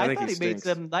be, but I thought he made stinks.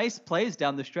 some nice plays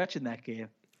down the stretch in that game.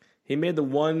 He made the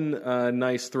one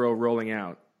nice throw rolling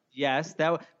out. Yes,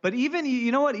 but even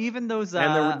you know what? Even those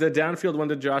and the downfield one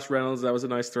to Josh Reynolds, that was a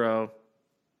nice throw.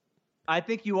 I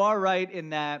think you are right in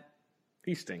that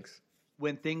he stinks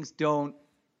when things don't,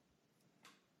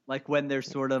 like when they're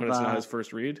sort of when it's not his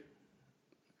first read.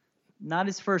 Not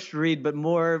his first read, but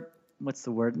more. What's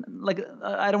the word? Like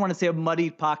I don't want to say a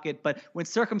muddy pocket, but when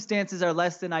circumstances are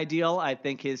less than ideal, I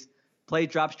think his play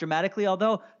drops dramatically.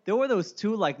 Although there were those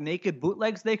 2 naked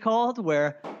bootlegs they called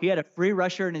where he had a free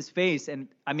rusher in his face, and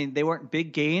I mean they weren't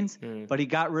big gains, but he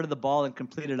got rid of the ball and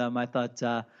completed them. I thought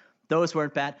those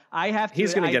weren't bad.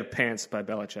 He's going to get pantsed by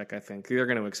Belichick. I think they're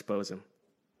going to expose him.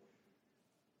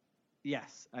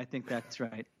 Yes, I think that's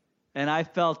right. And I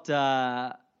felt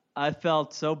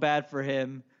so bad for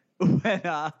him when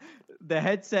the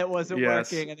headset wasn't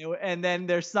working, and then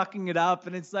they're sucking it up,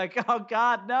 and it's like, oh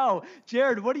God, no,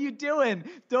 Jared, what are you doing?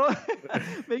 Don't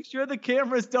make sure the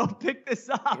cameras don't pick this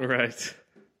up. Right.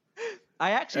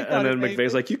 I actually thought, and then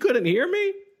McVay's like, you couldn't hear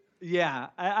me? Yeah,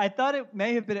 I thought it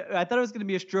may have been. I thought it was going to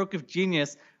be a stroke of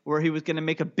genius where he was going to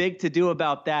make a big to do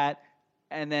about that,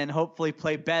 and then hopefully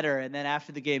play better, and then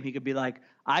after the game he could be like,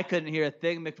 I couldn't hear a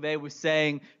thing McVay was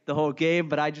saying the whole game,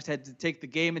 but I just had to take the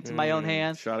game into my own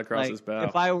hands. Shot across his bow.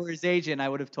 If I were his agent, I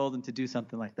would have told him to do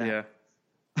something like that.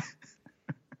 Yeah.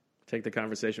 Take the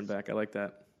conversation back. I like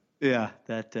that. Yeah,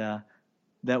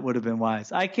 that would have been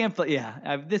wise. I can't.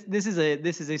 Yeah, this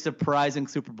is a surprising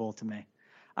Super Bowl to me.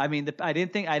 I mean, I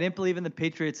didn't believe in the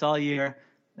Patriots all year.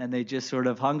 and they just sort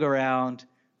of hung around,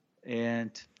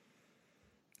 and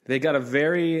they got a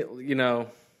very, I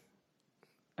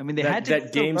mean, they that, had to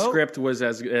that game script was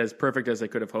as perfect as they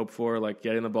could have hoped for. Like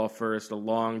getting the ball first, a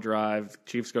long drive,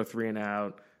 Chiefs go 3 and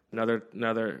out,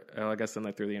 another. I guess then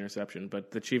they threw the interception,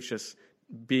 but the Chiefs just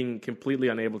being completely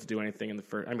unable to do anything in the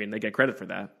first. I mean, they get credit for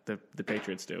that. The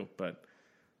Patriots do, but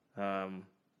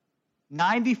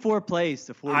 94 plays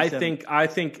to 47. I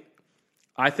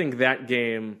think that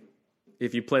game.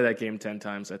 If you play that game 10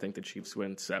 times, I think the Chiefs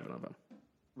win 7 of them.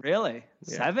 Really?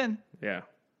 Yeah. 7? Yeah.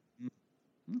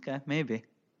 Okay, maybe.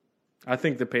 I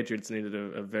think the Patriots needed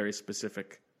a very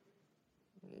specific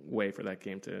way for that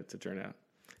game to turn out.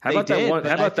 How about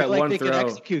that one they throw? Could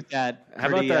execute that. How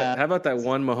about that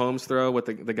one Mahomes throw with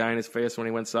the guy in his face when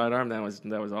he went sidearm? That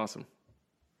was awesome.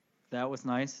 That was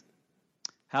nice.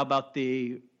 How about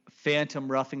the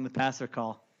phantom roughing the passer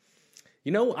call?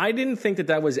 I didn't think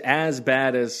that was as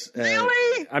bad as.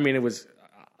 Really? I mean, it was.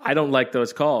 I don't like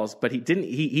those calls, but he didn't.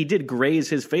 He did graze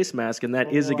his face mask, and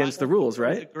that is against the rules,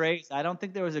 right? I don't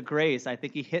think there was a graze. I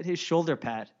think he hit his shoulder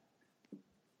pad.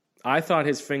 I thought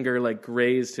his finger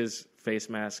grazed his face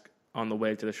mask on the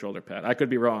way to the shoulder pad. I could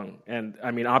be wrong, and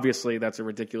I mean, obviously that's a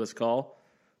ridiculous call,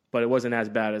 but it wasn't as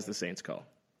bad as the Saints call.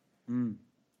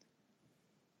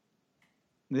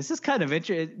 This is kind of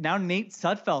interesting. Now Nate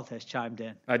Sudfeld has chimed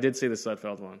in. I did see the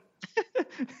Sudfeld one.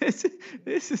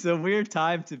 This is a weird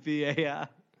time to be I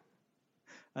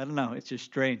don't know. It's just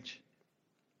strange.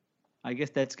 I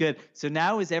guess that's good. So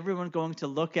now is everyone going to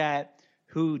look at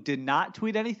who did not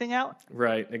tweet anything out?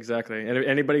 Right, exactly. And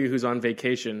anybody who's on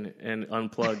vacation and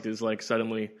unplugged is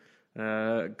suddenly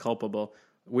culpable.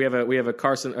 We have a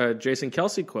Jason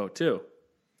Kelce quote too.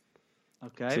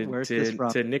 Okay, where's this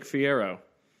from? To Nick Fierro.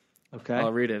 Okay.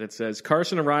 I'll read it. It says,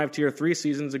 Carson arrived here 3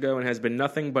 seasons ago and has been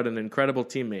nothing but an incredible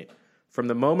teammate. From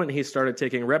the moment he started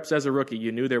taking reps as a rookie,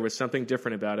 you knew there was something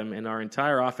different about him, and our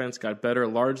entire offense got better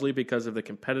largely because of the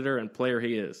competitor and player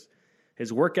he is.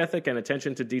 His work ethic and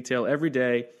attention to detail every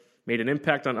day made an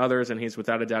impact on others, and he's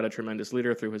without a doubt a tremendous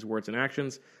leader through his words and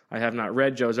actions. I have not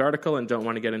read Joe's article and don't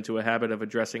want to get into a habit of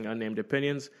addressing unnamed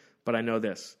opinions, but I know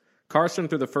this. Carson,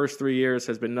 through the first 3 years,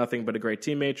 has been nothing but a great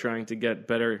teammate, trying to get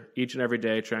better each and every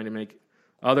day, trying to make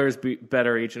others be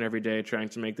better each and every day, trying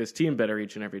to make this team better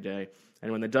each and every day.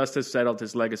 And when the dust has settled,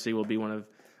 his legacy will be one of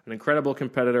an incredible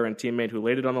competitor and teammate who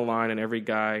laid it on the line and every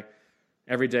day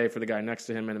for the guy next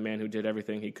to him, and a man who did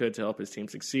everything he could to help his team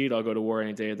succeed. I'll go to war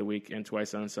any day of the week and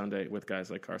twice on Sunday with guys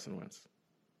like Carson Wentz.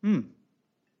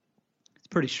 It's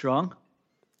pretty strong.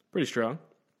 Pretty strong.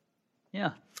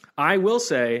 Yeah. I will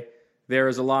say there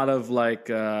is a lot of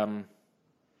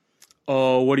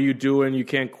oh, what are you doing? You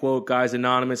can't quote guys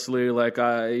anonymously.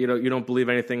 You don't believe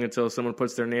anything until someone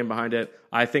puts their name behind it.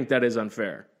 I think that is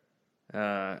unfair. In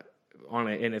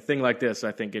a thing like this,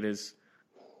 I think it is,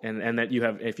 and that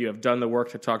if you have done the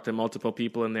work to talk to multiple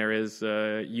people, and there is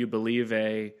you believe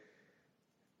a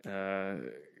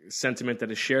sentiment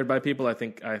that is shared by people, I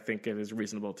think it is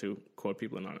reasonable to quote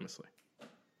people anonymously.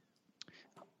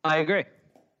 I agree.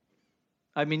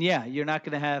 I mean, yeah, you're not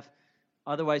going to have.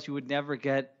 Otherwise, you would never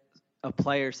get a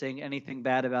player saying anything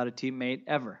bad about a teammate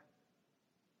ever.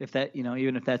 If that,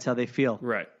 even if that's how they feel.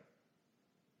 Right.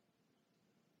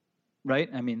 Right?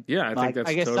 I mean, yeah, I think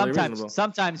that's guess totally reasonable.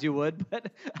 Sometimes you would,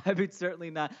 but I mean,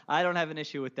 certainly not. I don't have an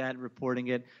issue with that, reporting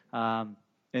it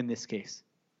in this case.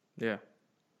 Yeah.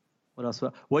 What else?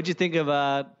 What'd you think of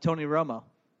Tony Romo?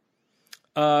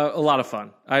 A lot of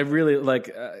fun. I really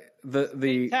like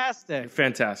the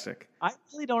fantastic. I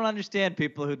really don't understand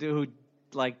people who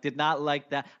did not like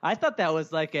that. I thought that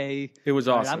was it was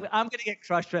awesome. I'm gonna get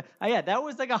crushed. Yeah, that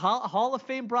was like a Hall of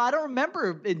Fame, bro. I don't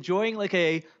remember enjoying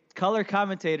a color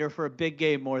commentator for a big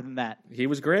game more than that. He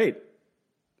was great,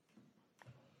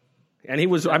 and he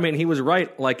was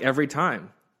right every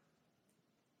time.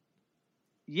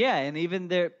 Yeah, and even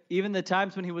the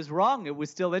times when he was wrong, it was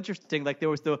still interesting. There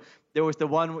was the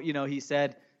one, he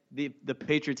said the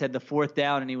Patriots had the 4th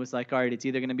down, and he was like, all right, it's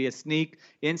either going to be a sneak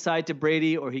inside to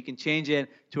Brady, or he can change it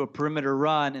to a perimeter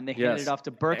run, and they handed it off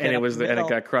to Burkhead. And it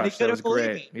got crushed. That was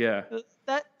great. Yeah.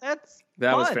 That fun.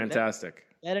 Was fantastic.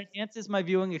 That enhances my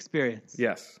viewing experience.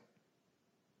 Yes.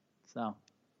 So,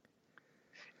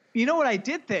 you know what I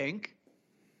did think?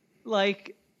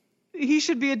 He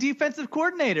should be a defensive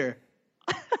coordinator.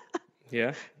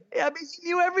 Yeah. Yeah, I mean, he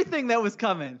knew everything that was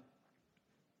coming.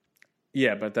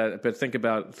 Yeah, but think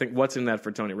what's in that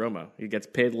for Tony Romo? He gets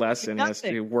paid less and he has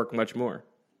to work much more.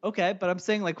 Okay, but I'm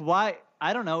saying why?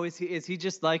 I don't know. Is he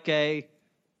just like a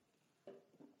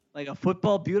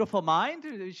football beautiful mind?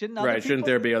 Shouldn't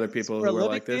there be other people who are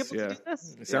like this? Yeah.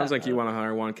 This? It sounds like you want to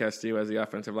hire Juan Castillo as the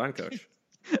offensive line coach.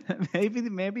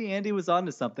 Maybe Andy was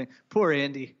onto something. Poor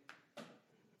Andy.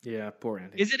 Yeah, poor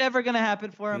Andy. Is it ever going to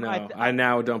happen for him? No, I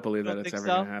now don't believe that it's ever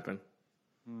going to happen.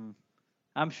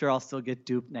 I'm sure I'll still get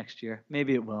duped next year.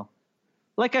 Maybe it will.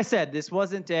 Like I said,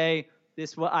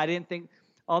 I didn't think.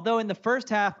 Although in the first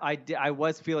half, I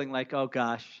was feeling like, oh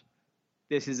gosh,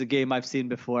 this is a game I've seen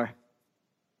before.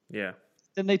 Yeah.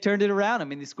 Then they turned it around. I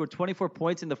mean, they scored 24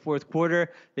 points in the fourth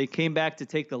quarter. They came back to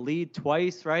take the lead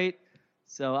twice, right?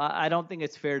 So I don't think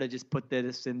it's fair to just put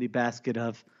this in the basket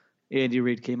of Andy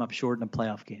Reid came up short in a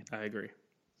playoff game. I agree.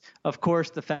 Of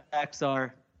course, the facts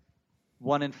are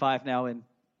 1-5 now in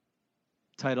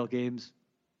title games.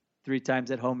 3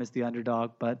 times at home as the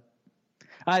underdog. But,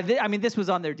 this was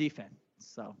on their defense.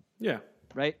 So yeah,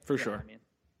 right? For sure. I mean,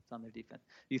 it's on their defense.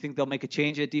 You think they'll make a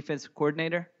change at defensive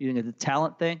coordinator? You think it's a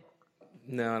talent thing?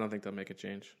 No, I don't think they'll make a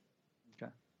change.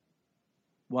 Okay.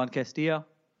 Juan Castillo?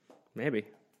 Maybe.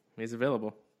 He's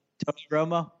available. Tony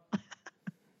Romo?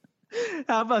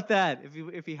 How about that?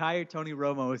 If he hired Tony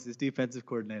Romo as his defensive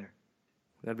coordinator?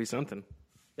 That'd be something.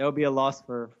 That would be a loss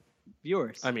for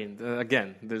viewers. I mean,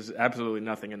 again, there's absolutely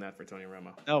nothing in that for Tony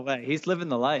Romo. No way. He's living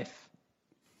the life.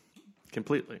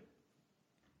 Completely.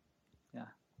 Yeah.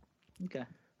 Okay.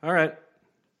 All right.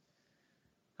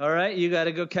 You got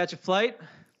to go catch a flight.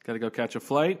 Got to go catch a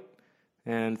flight.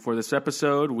 And for this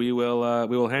episode, we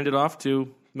will hand it off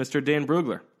to Mr. Dan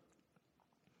Brugler.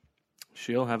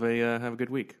 She'll have a good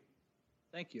week.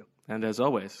 Thank you. And as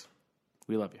always,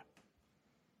 we love you.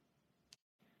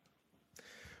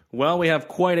 Well, we have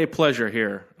quite a pleasure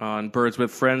here on Birds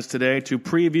with Friends today to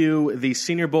preview the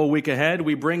Senior Bowl week ahead.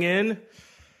 We bring in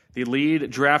the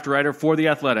lead draft writer for The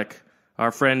Athletic,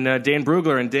 our friend Dane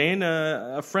Brugler. And Dane,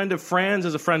 a friend of Fran's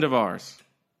is a friend of ours.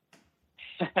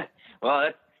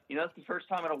 Well, that's the first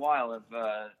time in a while if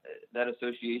that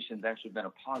association's actually been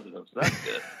a positive, so that's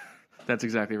good. That's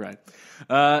exactly right.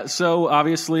 So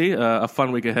obviously, a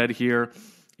fun week ahead here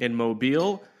in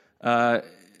Mobile.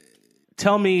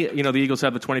 Tell me, the Eagles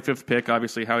have the 25th pick.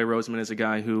 Obviously, Howie Roseman is a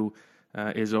guy who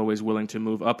is always willing to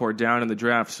move up or down in the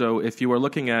draft. So if you are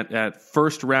looking at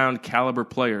first-round caliber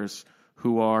players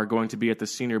who are going to be at the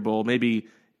Senior Bowl, maybe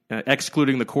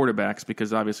excluding the quarterbacks,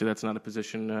 because obviously that's not a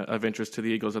position of interest to the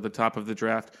Eagles at the top of the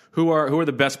draft, who are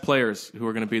the best players who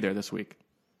are going to be there this week?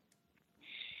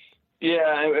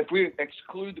 Yeah, if we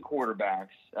exclude the quarterbacks,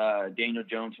 Daniel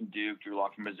Jones from Duke, Drew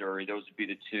Lock from Missouri, those would be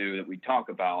the two that we talk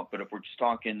about. But if we're just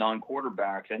talking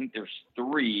non-quarterbacks, I think there's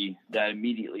 3 that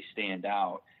immediately stand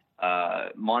out.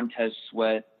 Montez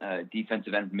Sweat,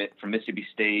 defensive end from Mississippi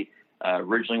State,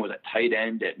 originally was a tight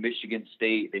end at Michigan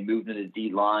State. They moved into the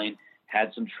D-line,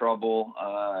 had some trouble,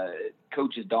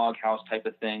 coach's doghouse type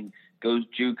of thing, goes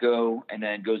JUCO, and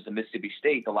then goes to Mississippi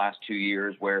State the last 2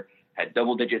 years, where had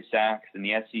double-digit sacks in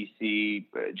the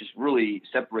SEC, just really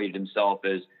separated himself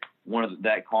as one of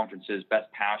that conference's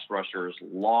best pass rushers.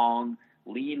 Long,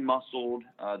 lean-muscled,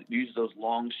 uses those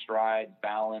long strides,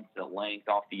 balance, the length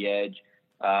off the edge.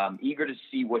 Eager to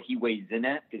see what he weighs in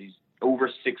at, because he's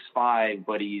over 6'5",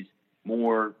 but he's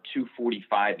more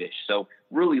 245-ish. So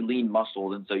really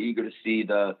lean-muscled, and so eager to see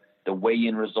the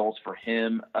weigh-in results for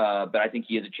him. But I think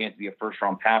he has a chance to be a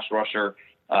first-round pass rusher.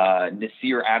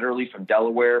 Nasir Adderley from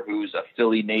Delaware, who's a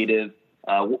Philly native,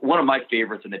 one of my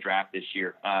favorites in the draft this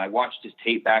year. I watched his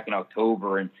tape back in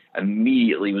October and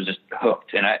immediately was just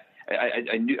hooked. And I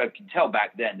could tell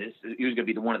back then he was going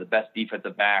to be one of the best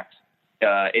defensive backs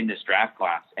in this draft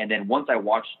class. And then once I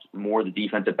watched more of the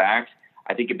defensive backs,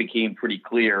 I think it became pretty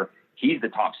clear he's the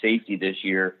top safety this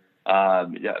year.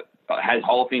 Has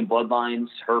Hall of Fame bloodlines.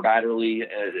 Herb Adderley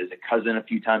is a cousin a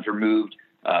few times removed.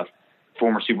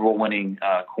 Former Super Bowl winning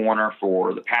corner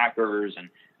for the Packers and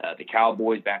the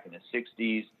Cowboys back in the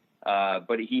 60s.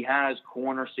 But he has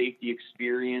corner safety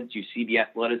experience. You see the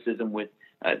athleticism with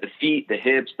the feet, the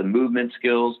hips, the movement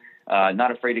skills,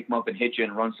 not afraid to come up and hit you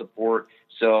and run support.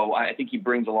 So I think he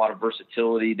brings a lot of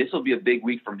versatility. This will be a big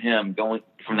week from him, going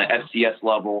from the FCS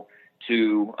level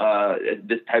to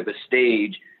this type of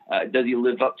stage. Does he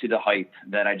live up to the hype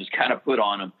that I just kind of put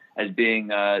on him as being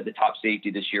the top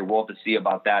safety this year? We'll have to see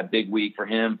about that. Big week for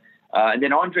him. And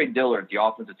then Andre Dillard, the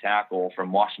offensive tackle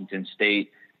from Washington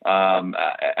State,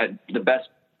 the best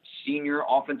senior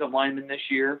offensive lineman this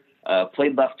year,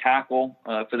 played left tackle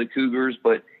for the Cougars.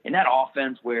 But in that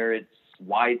offense where it's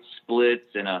wide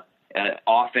splits and an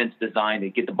offense designed to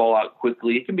get the ball out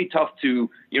quickly, it can be tough to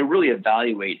really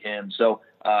evaluate him. So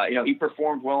he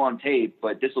performed well on tape,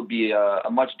 but this will be a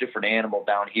much different animal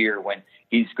down here when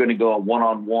he's going to go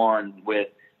one-on-one with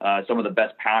some of the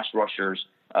best pass rushers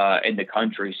in the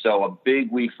country. So a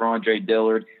big week for Andre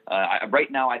Dillard.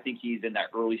 Right now, I think he's in that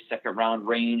early second round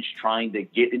range, trying to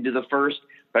get into the first.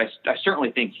 But I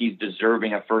certainly think he's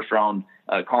deserving a first round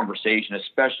conversation,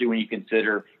 especially when you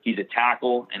consider he's a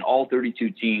tackle, and all 32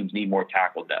 teams need more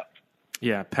tackle depth.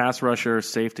 Yeah, pass rusher,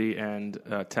 safety, and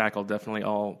tackle, definitely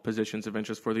all positions of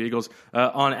interest for the Eagles.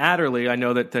 On Adderley, I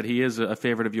know that he is a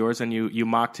favorite of yours, and you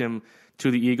mocked him to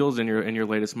the Eagles in your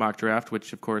latest mock draft,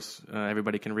 which of course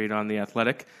everybody can read on The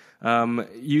Athletic.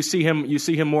 You see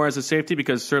him more as a safety,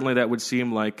 because certainly that would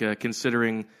seem like,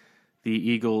 considering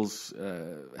the Eagles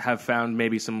have found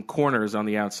maybe some corners on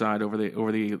the outside over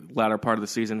the latter part of the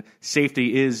season,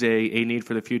 safety is a need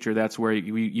for the future. That's where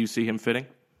you see him fitting?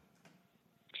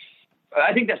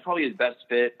 I think that's probably his best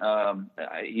fit.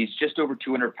 He's just over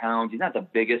 200 pounds. He's not the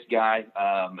biggest guy,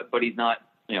 but he's not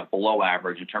below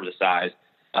average in terms of size.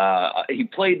 He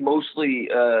played mostly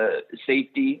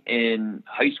safety in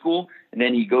high school, and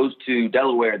then he goes to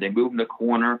Delaware. They moved him to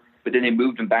corner, but then they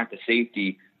moved him back to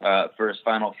safety for his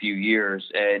final few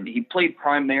years. And he played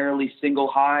primarily single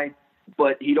high,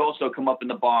 but he'd also come up in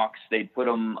the box. They'd put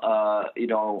him,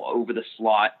 over the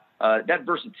slot. That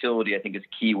versatility, I think, is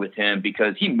key with him,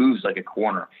 because he moves like a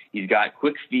corner. He's got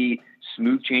quick feet,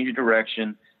 smooth change of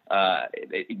direction,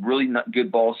 really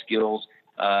good ball skills.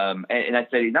 And I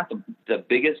said he's not the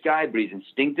biggest guy, but he's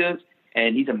instinctive,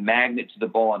 and he's a magnet to the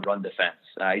ball and run defense.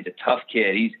 He's a tough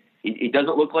kid. He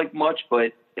doesn't look like much,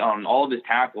 but on all of his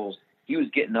tackles, he was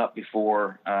getting up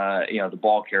before the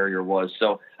ball carrier was.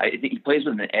 So I think he plays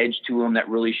with an edge to him that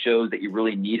really shows that you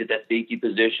really need at that safety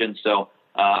position. So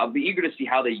I'll be eager to see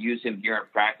how they use him here in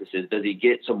practices. Does he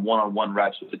get some one-on-one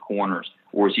reps with the corners,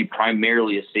 or is he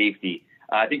primarily a safety?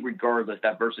 I think regardless,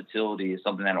 that versatility is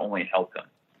something that will only help him.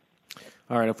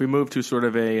 All right, if we move to sort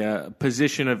of a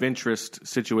position of interest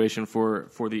situation for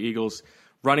the Eagles,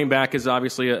 running back is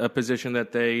obviously a position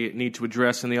that they need to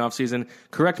address in the offseason.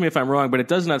 Correct me if I'm wrong, but it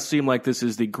does not seem like this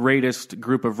is the greatest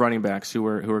group of running backs who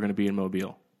are going to be in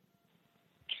Mobile.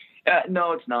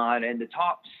 No, it's not. And the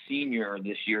top senior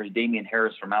this year is Damian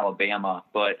Harris from Alabama,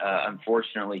 but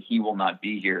unfortunately he will not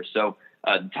be here. So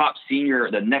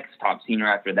the next top senior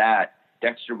after that,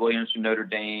 Dexter Williams from Notre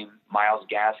Dame, Myles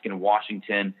Gaskin,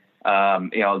 Washington.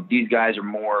 These guys are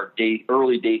more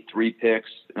early day 3 picks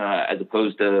as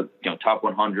opposed to top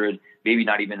 100, maybe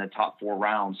not even the top 4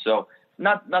 rounds. So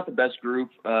not the best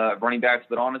group of running backs,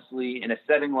 but honestly, in a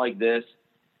setting like this,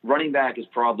 running back is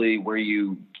probably where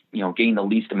you gain the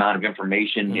least amount of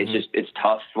information. Mm-hmm. It's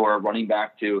tough for a running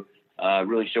back to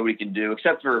really show what he can do,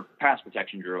 except for pass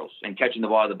protection drills and catching the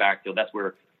ball out of the backfield. That's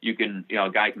where you can, a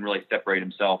guy can really separate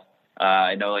himself.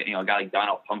 I know, a guy like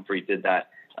Donald Pumphrey did that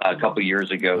a couple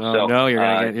years ago. Oh, so no, you're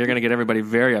going to get everybody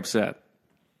very upset.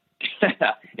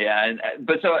 Yeah,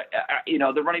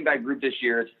 the running back group this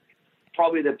year is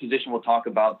probably the position we'll talk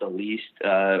about the least.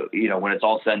 When it's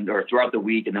all said or throughout the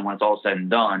week, and then when it's all said and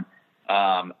done.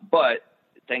 But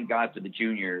thank God for the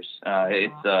juniors.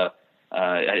 It's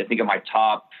I think of my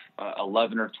top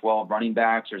 11 or 12 running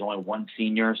backs, there's only one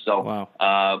senior. So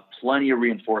wow. Plenty of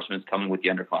reinforcements coming with the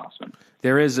underclassmen.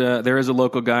 There is a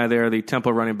local guy there, the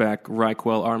Temple running back,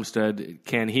 Raquel Armstead.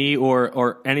 Can he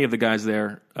or any of the guys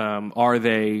there, are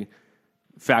they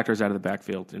factors out of the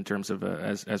backfield in terms of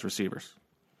as receivers?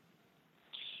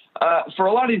 For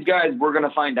a lot of these guys, we're going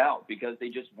to find out, because they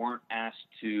just weren't asked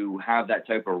to have that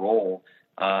type of role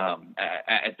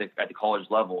at the college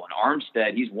level. And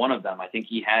Armstead, he's one of them. I think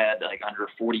he had like under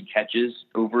 40 catches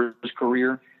over his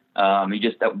career.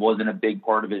 That wasn't a big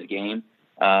part of his game.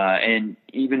 And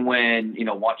even when,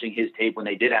 watching his tape, when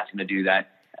they did ask him to do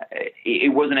that,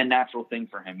 it wasn't a natural thing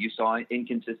for him. You saw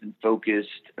inconsistent focus,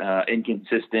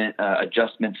 inconsistent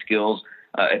adjustment skills.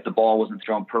 If the ball wasn't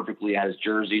thrown perfectly at his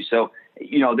jersey. So,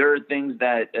 there are things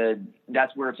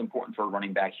that's where it's important for a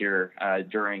running back here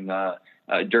during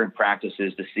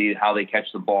practices to see how they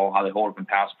catch the ball, how they hold up in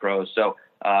pass pros. So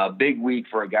big week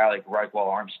for a guy like Raquel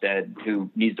Armstead, who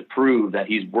needs to prove that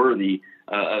he's worthy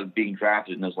of being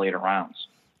drafted in those later rounds.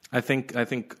 I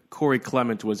think Corey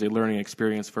Clement was a learning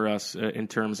experience for us in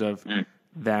terms of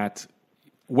that.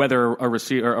 Whether a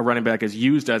running back is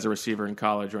used as a receiver in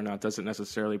college or not doesn't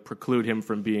necessarily preclude him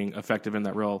from being effective in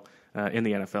that role in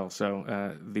the NFL.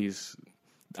 So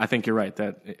I think you're right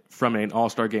that from an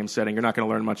all-star game setting, you're not going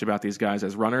to learn much about these guys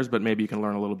as runners, but maybe you can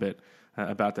learn a little bit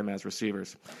about them as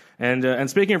receivers. And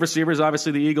speaking of receivers,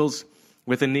 obviously the Eagles,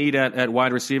 with a need at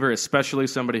wide receiver, especially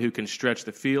somebody who can stretch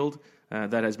the field,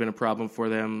 that has been a problem for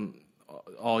them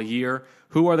all year.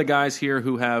 Who are the guys here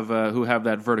who have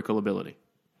that vertical ability?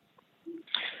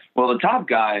 Well, the top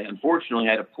guy, unfortunately,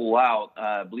 had to pull out,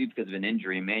 I believe because of an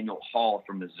injury, Emmanuel Hall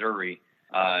from Missouri.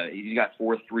 He's got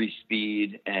 4.3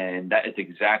 speed, and that is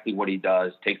exactly what he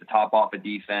does. Takes the top off of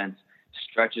defense,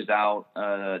 stretches out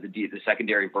the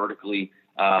secondary vertically.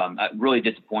 I'm really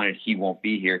disappointed he won't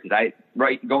be here because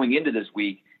going into this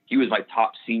week, he was my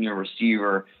top senior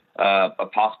receiver, a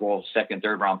possible second,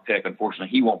 third round pick. Unfortunately,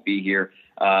 he won't be here.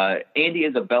 Andy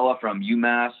Isabella from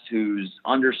UMass, who's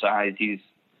undersized. He's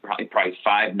probably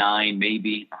 5'9",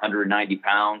 maybe 190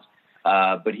 pounds,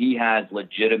 but he has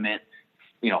legitimate,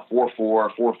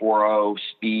 4.4, 4.40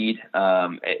 speed.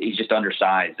 He's just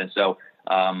undersized, and so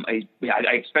I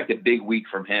expect a big week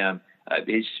from him.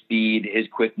 His speed, his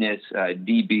quickness,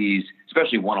 DBs,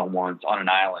 especially one-on-ones on an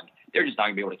island, they're just not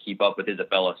going to be able to keep up with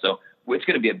Isabella. So it's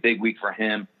going to be a big week for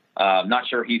him. I'm not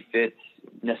sure he fits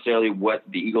necessarily what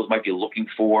the Eagles might be looking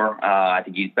for. I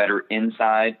think he's better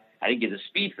inside. I think he has a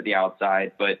speed for the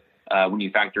outside, but when you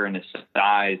factor in his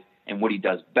size and what he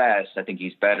does best, I think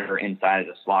he's better inside as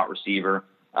a slot receiver.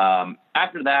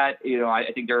 After that,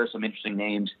 I think there are some interesting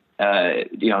names.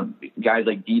 Guys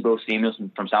like Deebo Samuel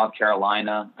from South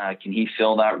Carolina, can he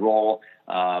fill that role?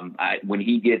 When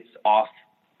he gets off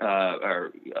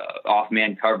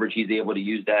man coverage, he's able to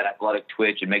use that athletic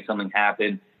twitch and make something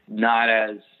happen. Not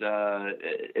as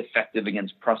effective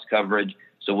against press coverage,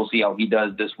 so we'll see how he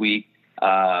does this week.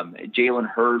 Jalen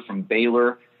Hurd from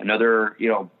Baylor, another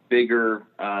bigger,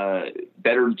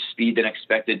 better speed than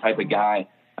expected type of guy.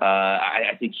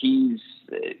 I think he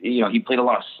played a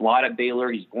lot of slot at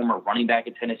Baylor. He's former running back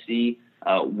at Tennessee.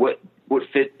 Where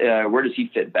does he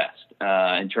fit best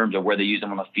in terms of where they use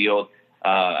him on the field?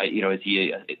 Is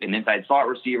he an inside slot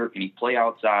receiver? Can he play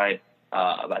outside?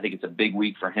 I think it's a big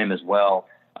week for him as well.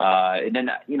 And then,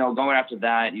 going after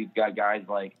that, you've got guys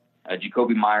like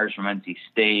Jacoby Myers from NC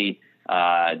State,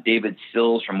 David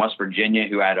Sills from West Virginia,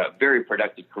 who had a very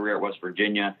productive career at West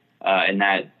Virginia. And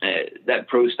that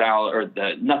pro style, or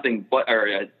nothing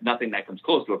that comes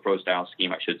close to a pro style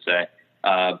scheme, I should say.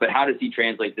 But how does he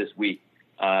translate this week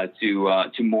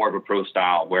to more of a pro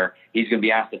style, where he's going to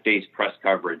be asked to face press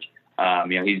coverage?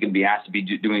 He's going to be asked to be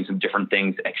doing some different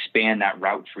things, expand that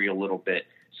route tree a little bit.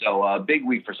 So a big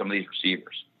week for some of these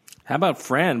receivers. How about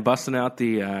Fran busting out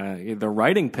the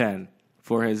writing pen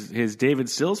for his David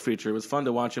Sills feature? It was fun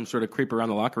to watch him sort of creep around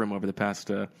the locker room over the past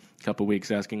couple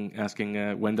weeks,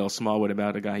 asking Wendell Smallwood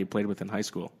about a guy he played with in high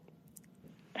school.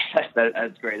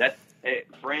 That's great.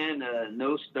 Fran,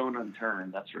 no stone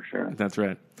unturned. That's for sure. That's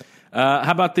right.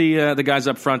 How about the guys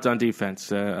up front on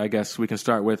defense? I guess we can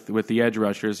start with the edge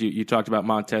rushers. You talked about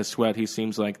Montez Sweat. He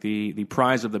seems like the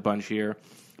prize of the bunch here.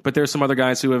 But there's some other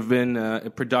guys who have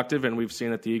been productive, and we've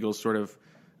seen that the Eagles sort of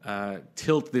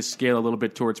tilt this scale a little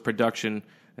bit towards production,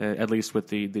 at least with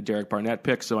the Derek Barnett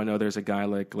pick. So I know there's a guy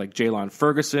like Jaylon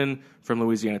Ferguson from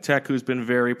Louisiana Tech who's been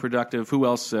very productive. Who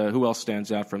else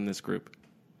stands out from this group?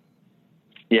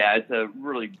 Yeah, it's a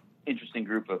really interesting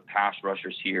group of pass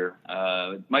rushers here.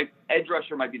 My edge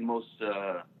rusher might be the most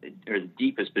or the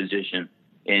deepest position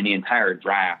in the entire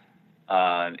draft.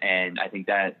 And I think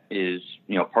that is,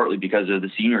 partly because of the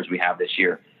seniors we have this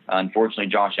year. Unfortunately,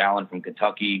 Josh Allen from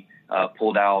Kentucky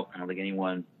pulled out. I don't think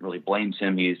anyone really blames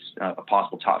him. He's a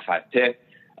possible top 5 pick.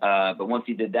 But once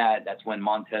he did that, that's when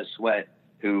Montez Sweat,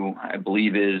 who I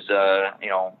believe is,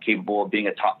 capable of being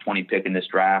a top 20 pick in this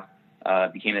draft,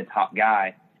 became the top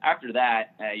guy. After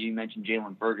that, you mentioned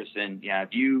Jaylon Ferguson. Yeah, if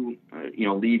you,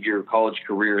 leave your college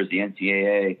career as the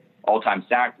NCAA all-time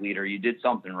sack leader, you did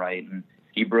something right. And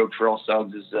he broke Terrell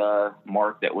Suggs'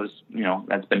 mark that was,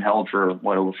 that's been held for,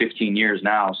 over 15 years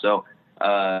now. So,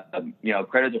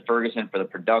 credit to Ferguson for the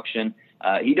production.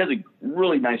 He does a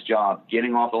really nice job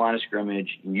getting off the line of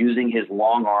scrimmage, using his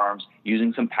long arms,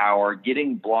 using some power,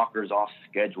 getting blockers off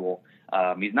schedule.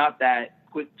 He's not that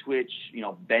quick twitch,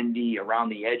 bendy around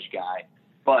the edge guy,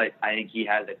 but I think he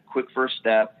has a quick first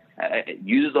step,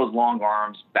 uses those long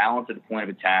arms, balance at the point of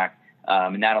attack.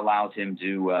 And that allows him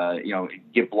to,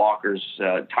 get blockers,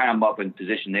 tie them up in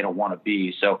position they don't want to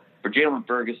be. So for Jaylon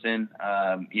Ferguson,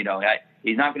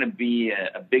 he's not going to be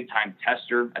a big-time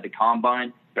tester at the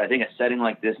Combine, but I think a setting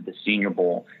like this at the Senior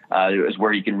Bowl is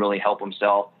where he can really help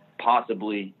himself,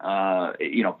 possibly,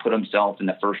 put himself in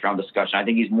the first-round discussion. I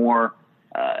think he's more,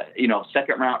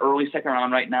 early second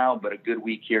round right now, but a good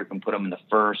week here can put him in the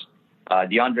first.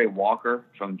 DeAndre Walker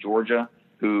from Georgia,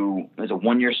 who is a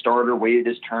one-year starter, waited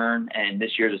his turn, and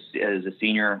this year as a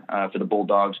senior for the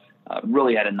Bulldogs,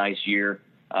 really had a nice year.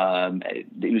 He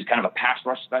was kind of a pass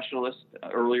rush specialist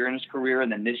earlier in his career,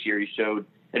 and then this year he showed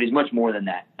that he's much more than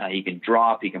that. He can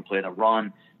drop, he can play the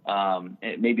run,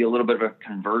 maybe a little bit of a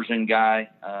conversion guy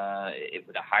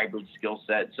with a hybrid skill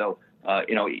set. So,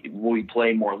 will he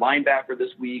play more linebacker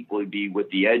this week? Will he be with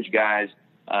the edge guys?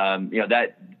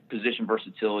 That position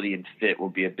versatility and fit will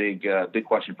be a big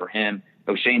question for him.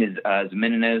 Oshane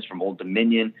Ximines from Old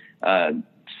Dominion, 6'3",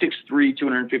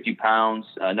 250 pounds,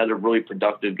 another really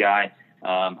productive guy.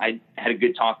 I had a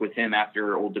good talk with him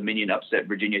after Old Dominion upset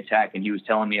Virginia Tech, and he was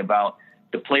telling me about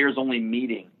the players-only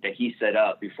meeting that he set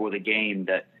up before the game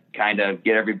that kind of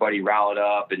get everybody riled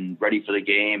up and ready for the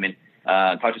game, and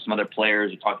talked to some other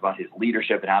players who talked about his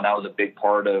leadership and how that was a big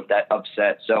part of that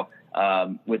upset. So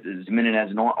with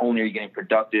Ximines, not only are you getting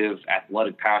productive,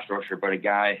 athletic pass rusher, but a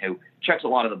guy who checks a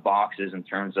lot of the boxes in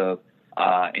terms of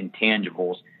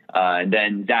intangibles. And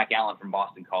then Zach Allen from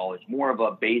Boston College, more of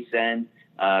a base end,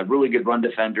 really good run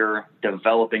defender,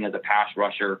 developing as a pass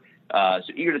rusher. So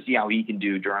eager to see how he can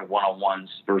do during one-on-ones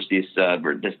versus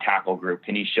this tackle group.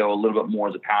 Can he show a little bit more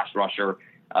as a pass rusher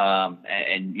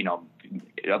and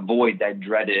avoid that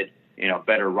dreaded,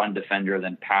 better run defender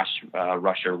than pass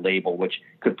rusher label, which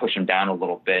could push him down a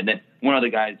little bit. And then one other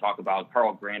guy to talk about,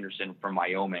 Carl Granderson from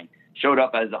Wyoming, showed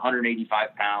up as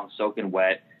 185 pounds, soaking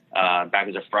wet, back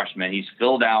as a freshman. He's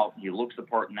filled out. He looks the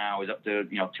part now. He's up to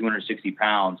 260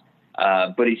 pounds,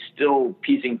 but he's still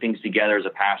piecing things together as a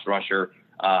pass rusher.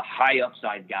 High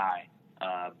upside guy,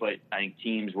 but I think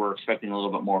teams were expecting a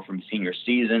little bit more from senior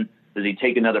season. Does he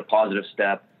take another positive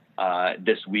step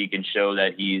this week and show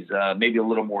that he's maybe a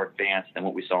little more advanced than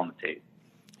what we saw on the tape?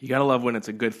 You gotta love when it's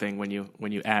a good thing when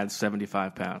you add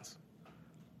 75 pounds.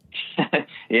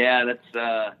 Yeah,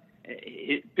 that's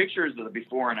pictures of the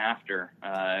before and after.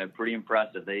 Pretty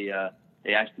impressive. They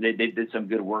did some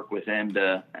good work with him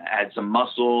to add some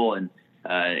muscle, and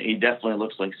he definitely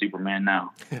looks like Superman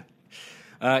now.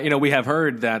 We have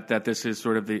heard that this is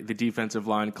sort of the defensive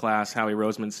line class. Howie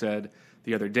Roseman said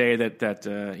the other day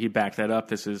that he backed that up.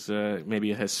 This is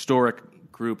maybe a historic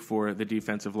group for the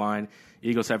defensive line.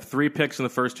 Eagles have 3 picks in the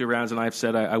first 2 rounds, and I've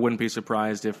said I wouldn't be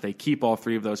surprised if they keep all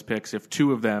 3 of those picks, if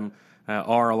 2 of them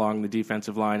are along the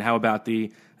defensive line. How about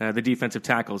the defensive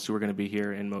tackles who are going to be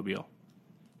here in Mobile?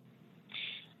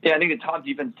 Yeah, I think the top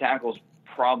defensive tackles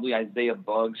probably Isaiah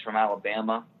Buggs from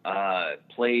Alabama.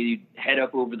 Played head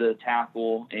up over the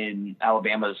tackle in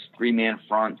Alabama's 3-man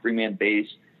front, 3-man base.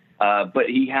 But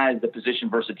he has the position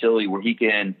versatility where he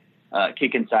can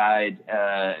kick inside,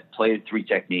 play the 3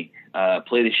 technique,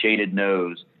 play the shaded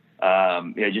nose,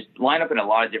 just line up in a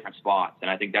lot of different spots. And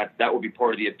I think that will be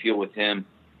part of the appeal with him.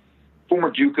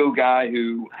 Former JUCO guy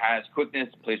who has quickness,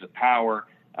 plays with power.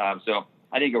 So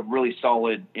I think a really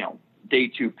solid, day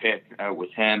 2 pick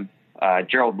with him.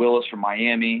 Gerald Willis from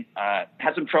Miami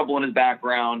had some trouble in his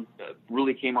background,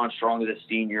 really came on strong as a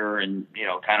senior and,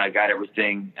 kind of got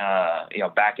everything,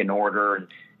 back in order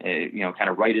and, kind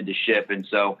of righted the ship. And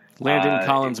so Landon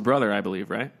Collins' brother, I believe,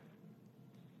 right?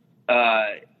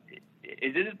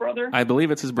 Is it his brother? I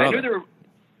believe it's his brother.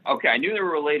 I knew they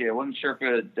were related. I wasn't sure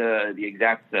if the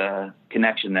exact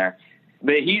connection there,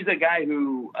 but he's a guy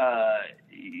who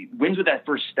wins with that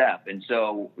first step. And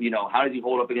so, how does he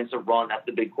hold up against a run? That's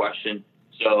the big question.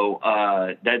 So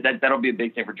that'll be a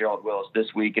big thing for Gerald Willis this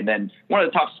week. And then one of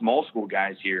the top small school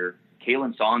guys here,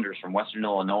 Kalen Saunders from Western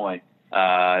Illinois,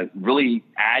 really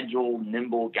agile,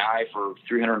 nimble guy for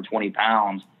 320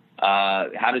 pounds.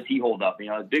 How does he hold up?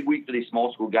 A big week for these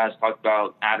small school guys. Talked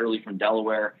about Adderley from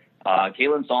Delaware.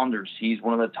 Kalen Saunders, he's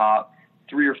one of the top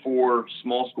 3 or 4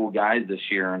 small school guys this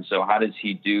year. And so how does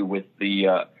he do with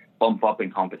the bump up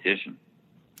in competition?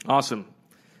 Awesome.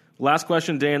 Last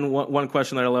question, Dan. One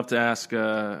question that I love to ask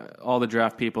all the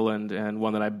draft people and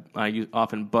one that I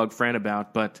often bug Fran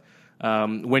about. But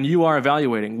when you are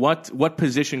evaluating, what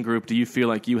position group do you feel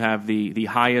like you have the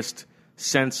highest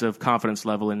sense of confidence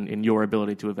level in your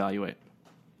ability to evaluate?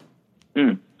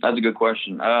 That's a good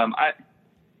question. I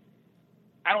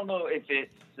don't know if it's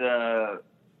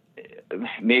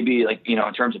maybe like,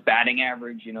 in terms of batting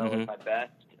average, my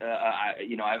best. I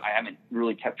haven't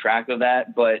really kept track of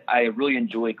that, but I really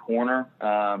enjoy corner.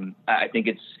 I think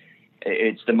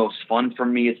it's the most fun for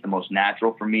me. It's the most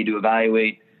natural for me to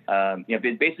evaluate.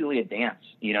 It's basically a dance.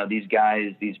 These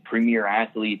guys, these premier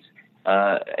athletes,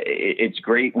 it's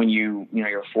great when you're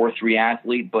a 4-3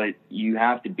 athlete, but you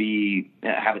have to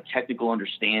have a technical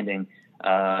understanding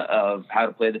of how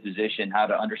to play the position, how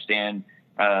to understand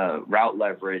route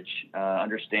leverage,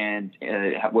 understand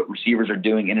what receivers are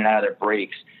doing in and out of their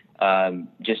breaks.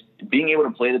 Just being able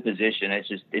to play the position,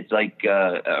 it's like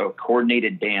a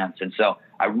coordinated dance. And so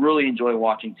I really enjoy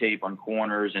watching tape on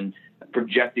corners and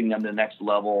projecting them to the next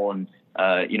level. And,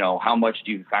 how much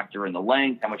do you factor in the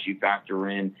length? How much do you factor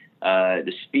in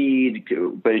the speed?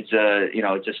 But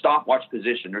it's a stopwatch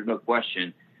position. There's no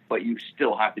question. But you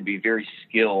still have to be very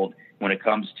skilled when it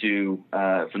comes to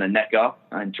from the neck up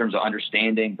in terms of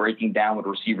understanding, breaking down what a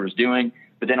receiver is doing,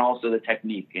 but then also the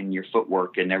technique and your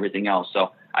footwork and everything else.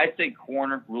 So I'd say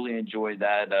corner. Really enjoy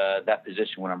that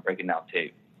position when I'm breaking out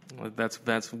tape. Well,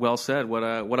 that's well said. What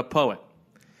a poet.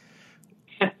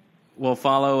 Well,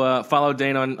 follow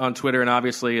Dane on Twitter and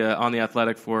obviously on The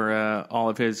Athletic for all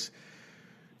of his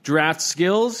draft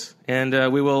skills, and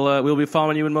we'll be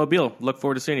following you in Mobile. Look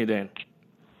forward to seeing you, Dane.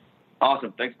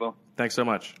 Awesome. Thanks, Bo. Thanks so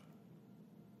much.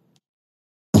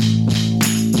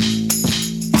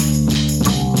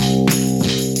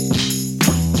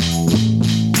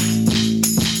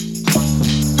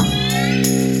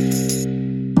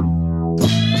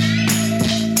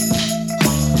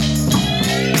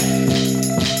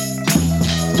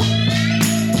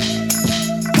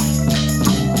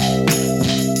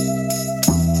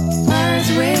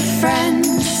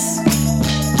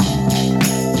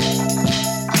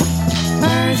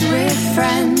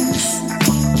 Friends.